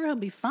 Like, I'm sure he'll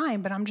be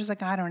fine, but I'm just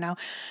like, I don't know.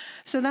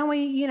 So then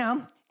we, you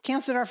know,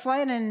 canceled our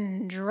flight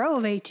and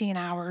drove 18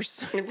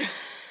 hours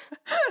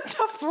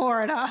to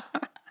Florida.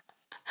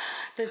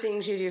 The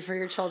things you do for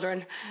your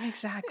children.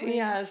 Exactly.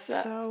 Yes.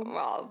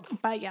 Well,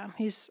 but yeah,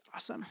 he's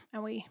awesome.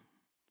 And we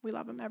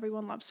love him.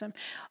 Everyone loves him.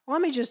 Let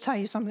me just tell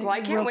you something. Well,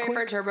 I can't wait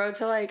for Turbo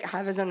to like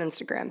have his own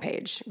Instagram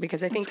page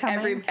because I think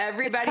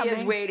everybody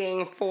is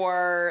waiting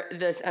for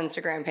this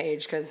Instagram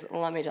page because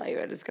let me tell you,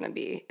 it is going to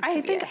be.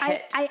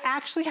 I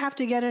actually have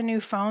to get a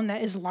new phone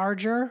that is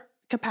larger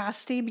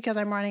capacity because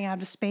I'm running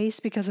out of space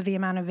because of the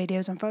amount of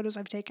videos and photos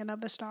I've taken of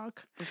this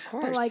dog. Of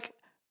course. But like,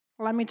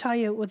 let me tell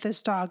you with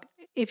this dog,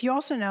 if you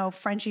also know,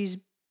 Frenchie's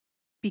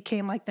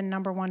became like the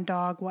number one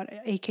dog,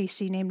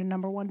 AKC named the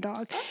number one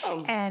dog.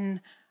 Oh.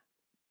 And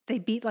they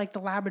beat like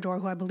the Labrador,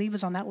 who I believe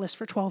is on that list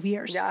for 12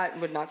 years. That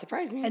would not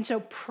surprise me. And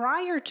so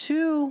prior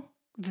to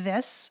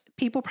this,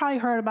 people probably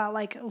heard about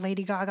like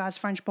Lady Gaga's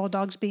French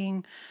Bulldogs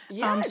being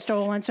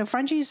stolen. So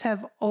Frenchies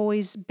have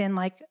always been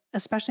like,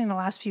 especially in the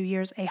last few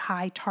years, a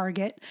high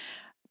target.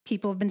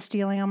 People have been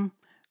stealing them.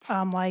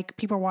 Like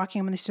people are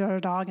walking them and they steal their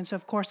dog. And so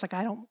of course,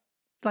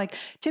 like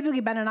typically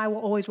Ben and I will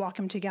always walk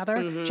him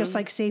together, just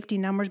like safety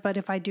numbers. But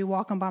if I do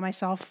walk him by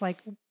myself, like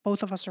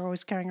both of us are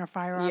always carrying our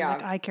firearm. Yeah.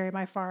 Like I carry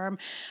my firearm.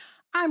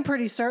 I'm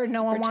pretty certain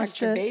no one wants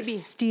to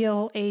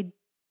steal a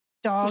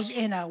dog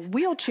in a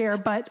wheelchair.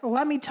 But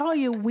let me tell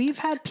you, we've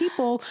had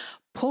people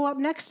pull up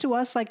next to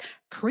us, like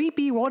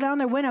creepy, roll down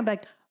their window. I'm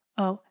like,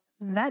 oh,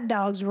 that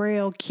dog's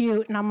real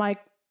cute. And I'm like,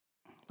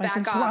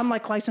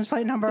 license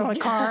plate number of my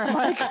car. I'm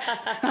like,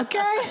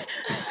 okay.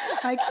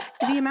 Like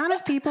the amount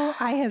of people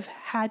I have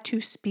had to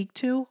speak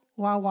to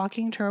while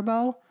walking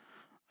Turbo,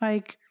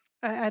 like,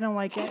 I don't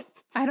like it.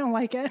 I don't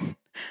like it.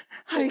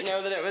 I didn't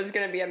know that it was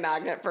going to be a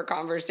magnet for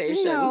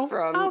conversation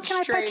from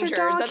strangers.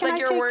 That's like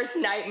your worst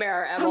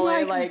nightmare,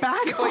 Emily. Like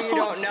people you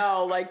don't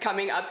know, like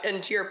coming up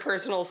into your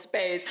personal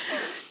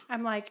space.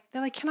 I'm like,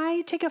 they're like, can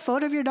I take a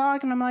photo of your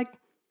dog? And I'm like,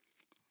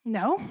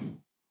 no.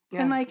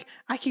 Yeah. And like,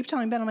 I keep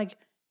telling Ben, I'm like,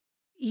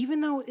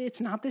 even though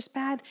it's not this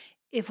bad,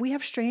 if we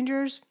have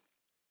strangers,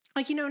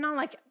 like, you know, not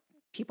like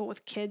people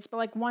with kids, but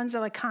like ones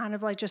that like kind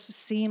of like just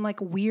seem like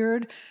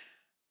weird,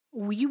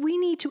 we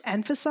need to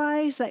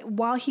emphasize that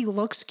while he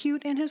looks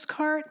cute in his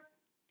cart,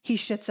 he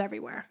shits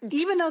everywhere.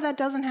 Even though that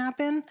doesn't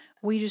happen,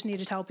 we just need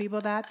to tell people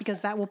that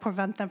because that will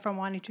prevent them from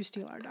wanting to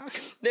steal our dog.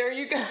 There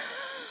you go.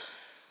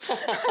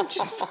 I'm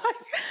just like,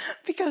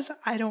 because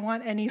I don't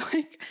want any,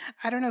 like,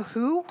 I don't know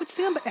who would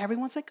steal him, but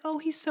everyone's like, oh,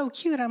 he's so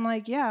cute. I'm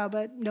like, yeah,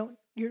 but no,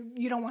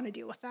 you don't want to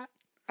deal with that.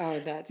 Oh,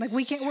 that's like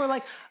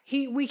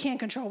we can't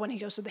control when he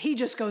goes to he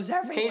just goes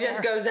everywhere. He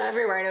just goes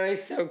everywhere. I know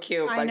he's so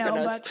cute. I know,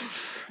 but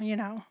you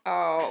know.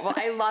 Oh, well,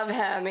 I love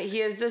him.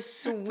 He is the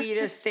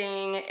sweetest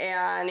thing.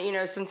 And, you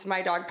know, since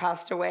my dog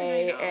passed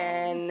away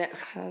and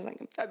I was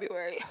like in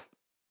February,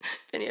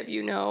 if any of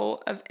you know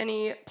of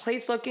any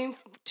place looking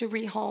to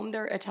rehome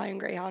their Italian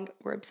Greyhound,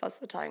 we're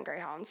obsessed with Italian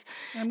Greyhounds.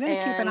 I'm going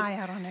to keep an eye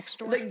out on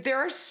Nextdoor. Like there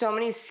are so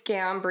many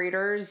scam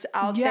breeders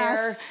out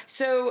there.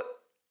 So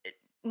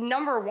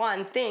number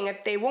one thing,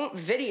 if they won't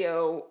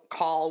video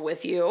call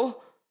with you,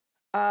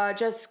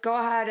 just go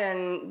ahead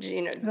and,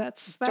 you know,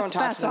 don't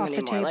talk to them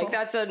anymore. Like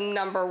that's a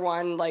number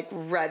one, like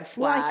red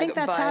flag. Well, I think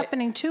that's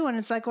happening too. And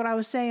it's like what I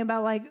was saying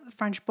about like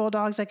French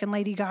Bulldogs, like and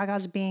Lady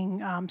Gaga's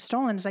being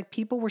stolen. It's like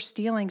people were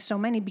stealing so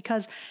many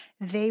because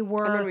they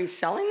were. And then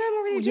reselling them?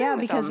 What were you doing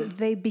with because them?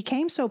 They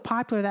became so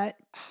popular that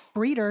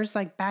breeders,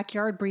 like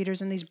backyard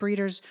breeders and these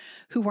breeders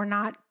who were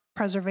not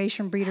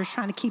preservation breeders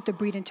trying to keep the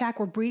breed intact,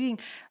 were breeding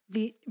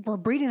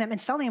them and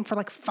selling them for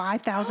like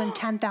 $5,000,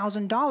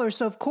 $10,000.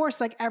 So of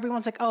course, like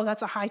everyone's like, oh,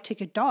 that's a high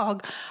ticket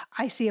dog.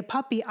 I see a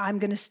puppy, I'm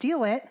going to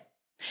steal it.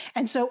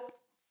 And so,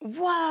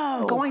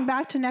 going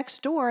back to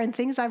Nextdoor and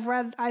things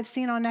I've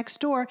seen on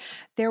Nextdoor,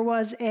 there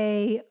was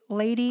a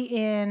lady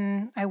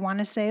in, I want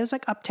to say it was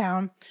like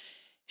Uptown.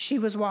 She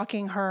was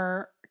walking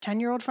her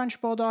 10-year-old French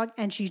Bulldog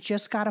and she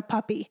just got a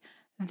puppy.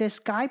 This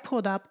guy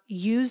pulled up,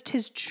 used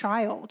his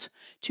child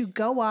to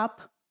go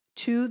up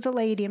to the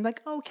lady. I'm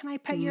like, oh, can I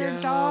pet your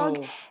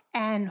dog?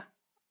 And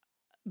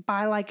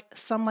by like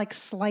some like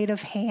sleight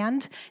of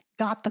hand,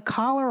 got the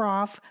collar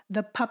off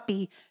the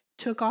puppy,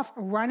 took off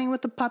running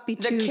with the puppy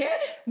to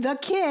the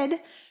kid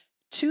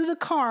to the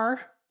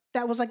car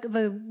that was like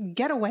the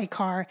getaway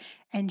car.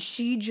 And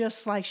she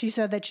just like, she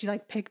said that she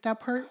like picked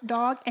up her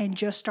dog and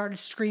just started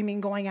screaming,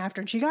 going after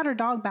her. And she got her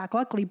dog back,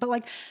 luckily. But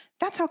like,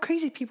 that's how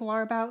crazy people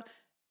are about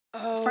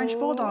French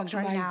bulldogs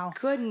right my now.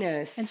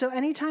 Goodness. And so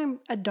anytime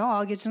a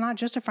dog, it's not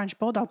just a French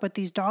bulldog, but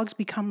these dogs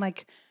become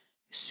like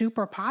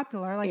super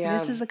popular. Like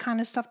this is the kind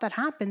of stuff that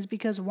happens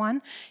because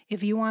one,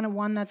 if you want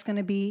one that's going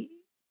to be,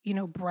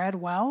 bred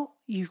well,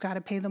 you've got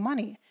to pay the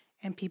money.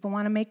 And people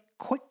want to make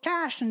quick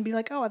cash and be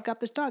like, oh, I've got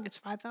this dog. It's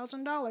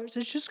 $5,000.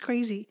 It's just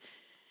crazy.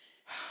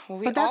 Well,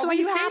 we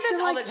say this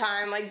all the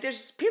time. Like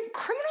there's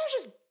criminals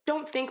just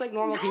don't think like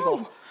normal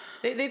people.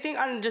 They think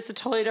on just a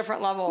totally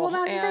different level. Well,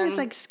 that's the thing.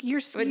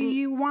 It's like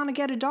you want to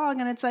get a dog,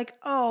 and it's like,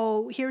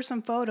 oh, here's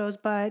some photos,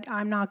 but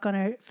I'm not going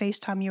to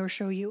FaceTime you or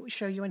show you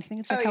anything.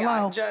 It's like,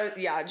 hello.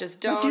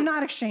 Just don't. Do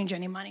not exchange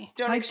any money.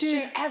 Don't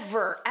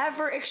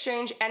ever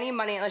exchange any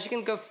money unless you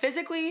can go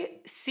physically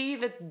see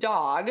the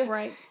dog.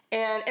 Right.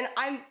 And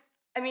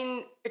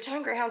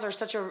Italian Greyhounds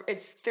are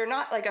they're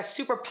not like a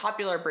super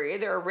popular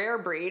breed. They're a rare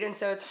breed, and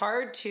so it's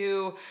hard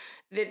to.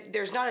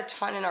 There's not a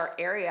ton in our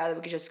area that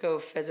we could just go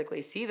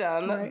physically see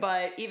them. Right.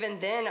 But even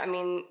then,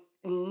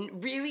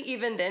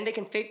 even then, they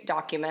can fake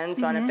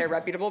documents on if they're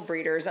reputable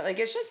breeders. Like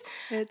it's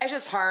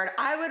just hard.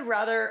 I would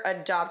rather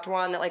adopt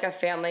one that like a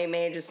family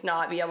may just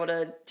not be able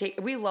to take.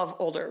 We love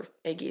older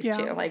Aggies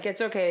too. Like it's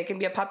okay. It can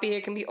be a puppy.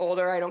 It can be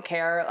older. I don't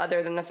care.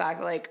 Other than the fact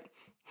that like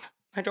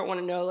I don't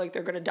want to know like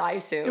they're going to die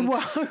soon.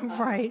 Well,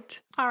 right.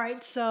 All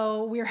right.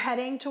 So we're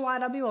heading to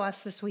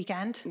YWS this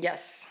weekend.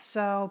 Yes.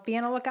 So be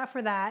on the lookout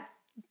for that.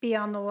 Be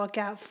on the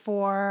lookout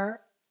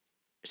for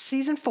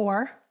season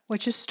 4,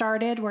 which has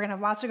started. We're going to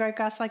have lots of great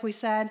guests, like we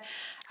said,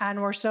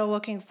 and we're so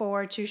looking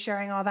forward to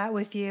sharing all that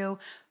with you.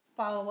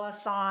 Follow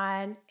us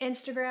on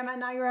Instagram at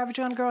Not Your Average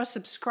Gun Girl.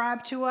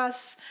 Subscribe to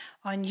us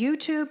on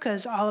YouTube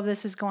because all of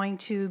this is going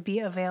to be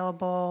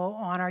available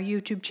on our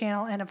YouTube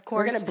channel. And of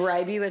course, we're going to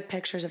bribe you with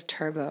pictures of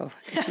Turbo.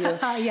 If you,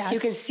 yes. You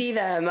can see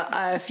them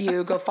if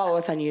you go follow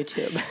us on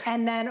YouTube.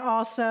 And then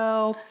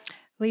also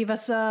leave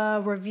us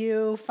a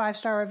review,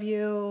 5-star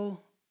review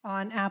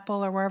on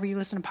Apple or wherever you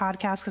listen to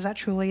podcasts, because that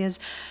truly is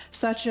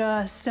such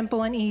a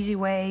simple and easy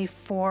way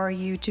for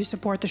you to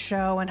support the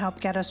show and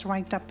help get us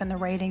ranked up in the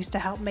ratings to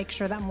help make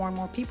sure that more and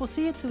more people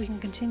see it so we can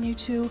continue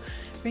to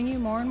bring you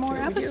more and more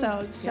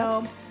episodes.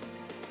 So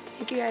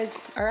thank you guys.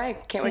 All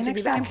right. Can't wait to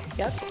be back.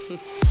 Yep.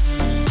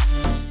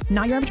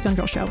 Not Your Average Gun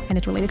Girl Show and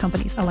its related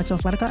companies, Alexo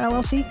Athletica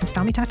LLC and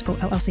Stami Tactical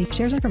LLC,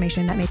 shares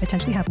information that may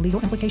potentially have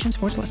legal implications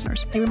for its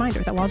listeners. A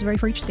reminder that laws vary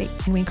for each state,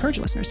 and we encourage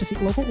listeners to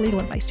seek local legal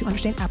advice to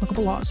understand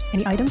applicable laws.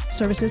 Any items,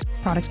 services,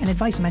 products, and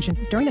advice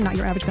mentioned during the Not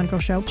Your Average Gun Girl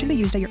Show should be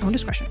used at your own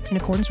discretion in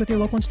accordance with your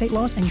local and state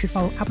laws, and you should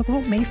follow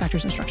applicable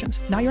manufacturer's instructions.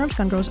 Not Your Average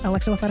Gun Girls,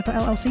 Alexo Athletica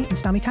LLC, and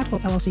Stami Tactical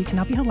LLC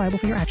cannot be held liable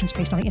for your actions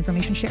based on the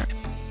information shared.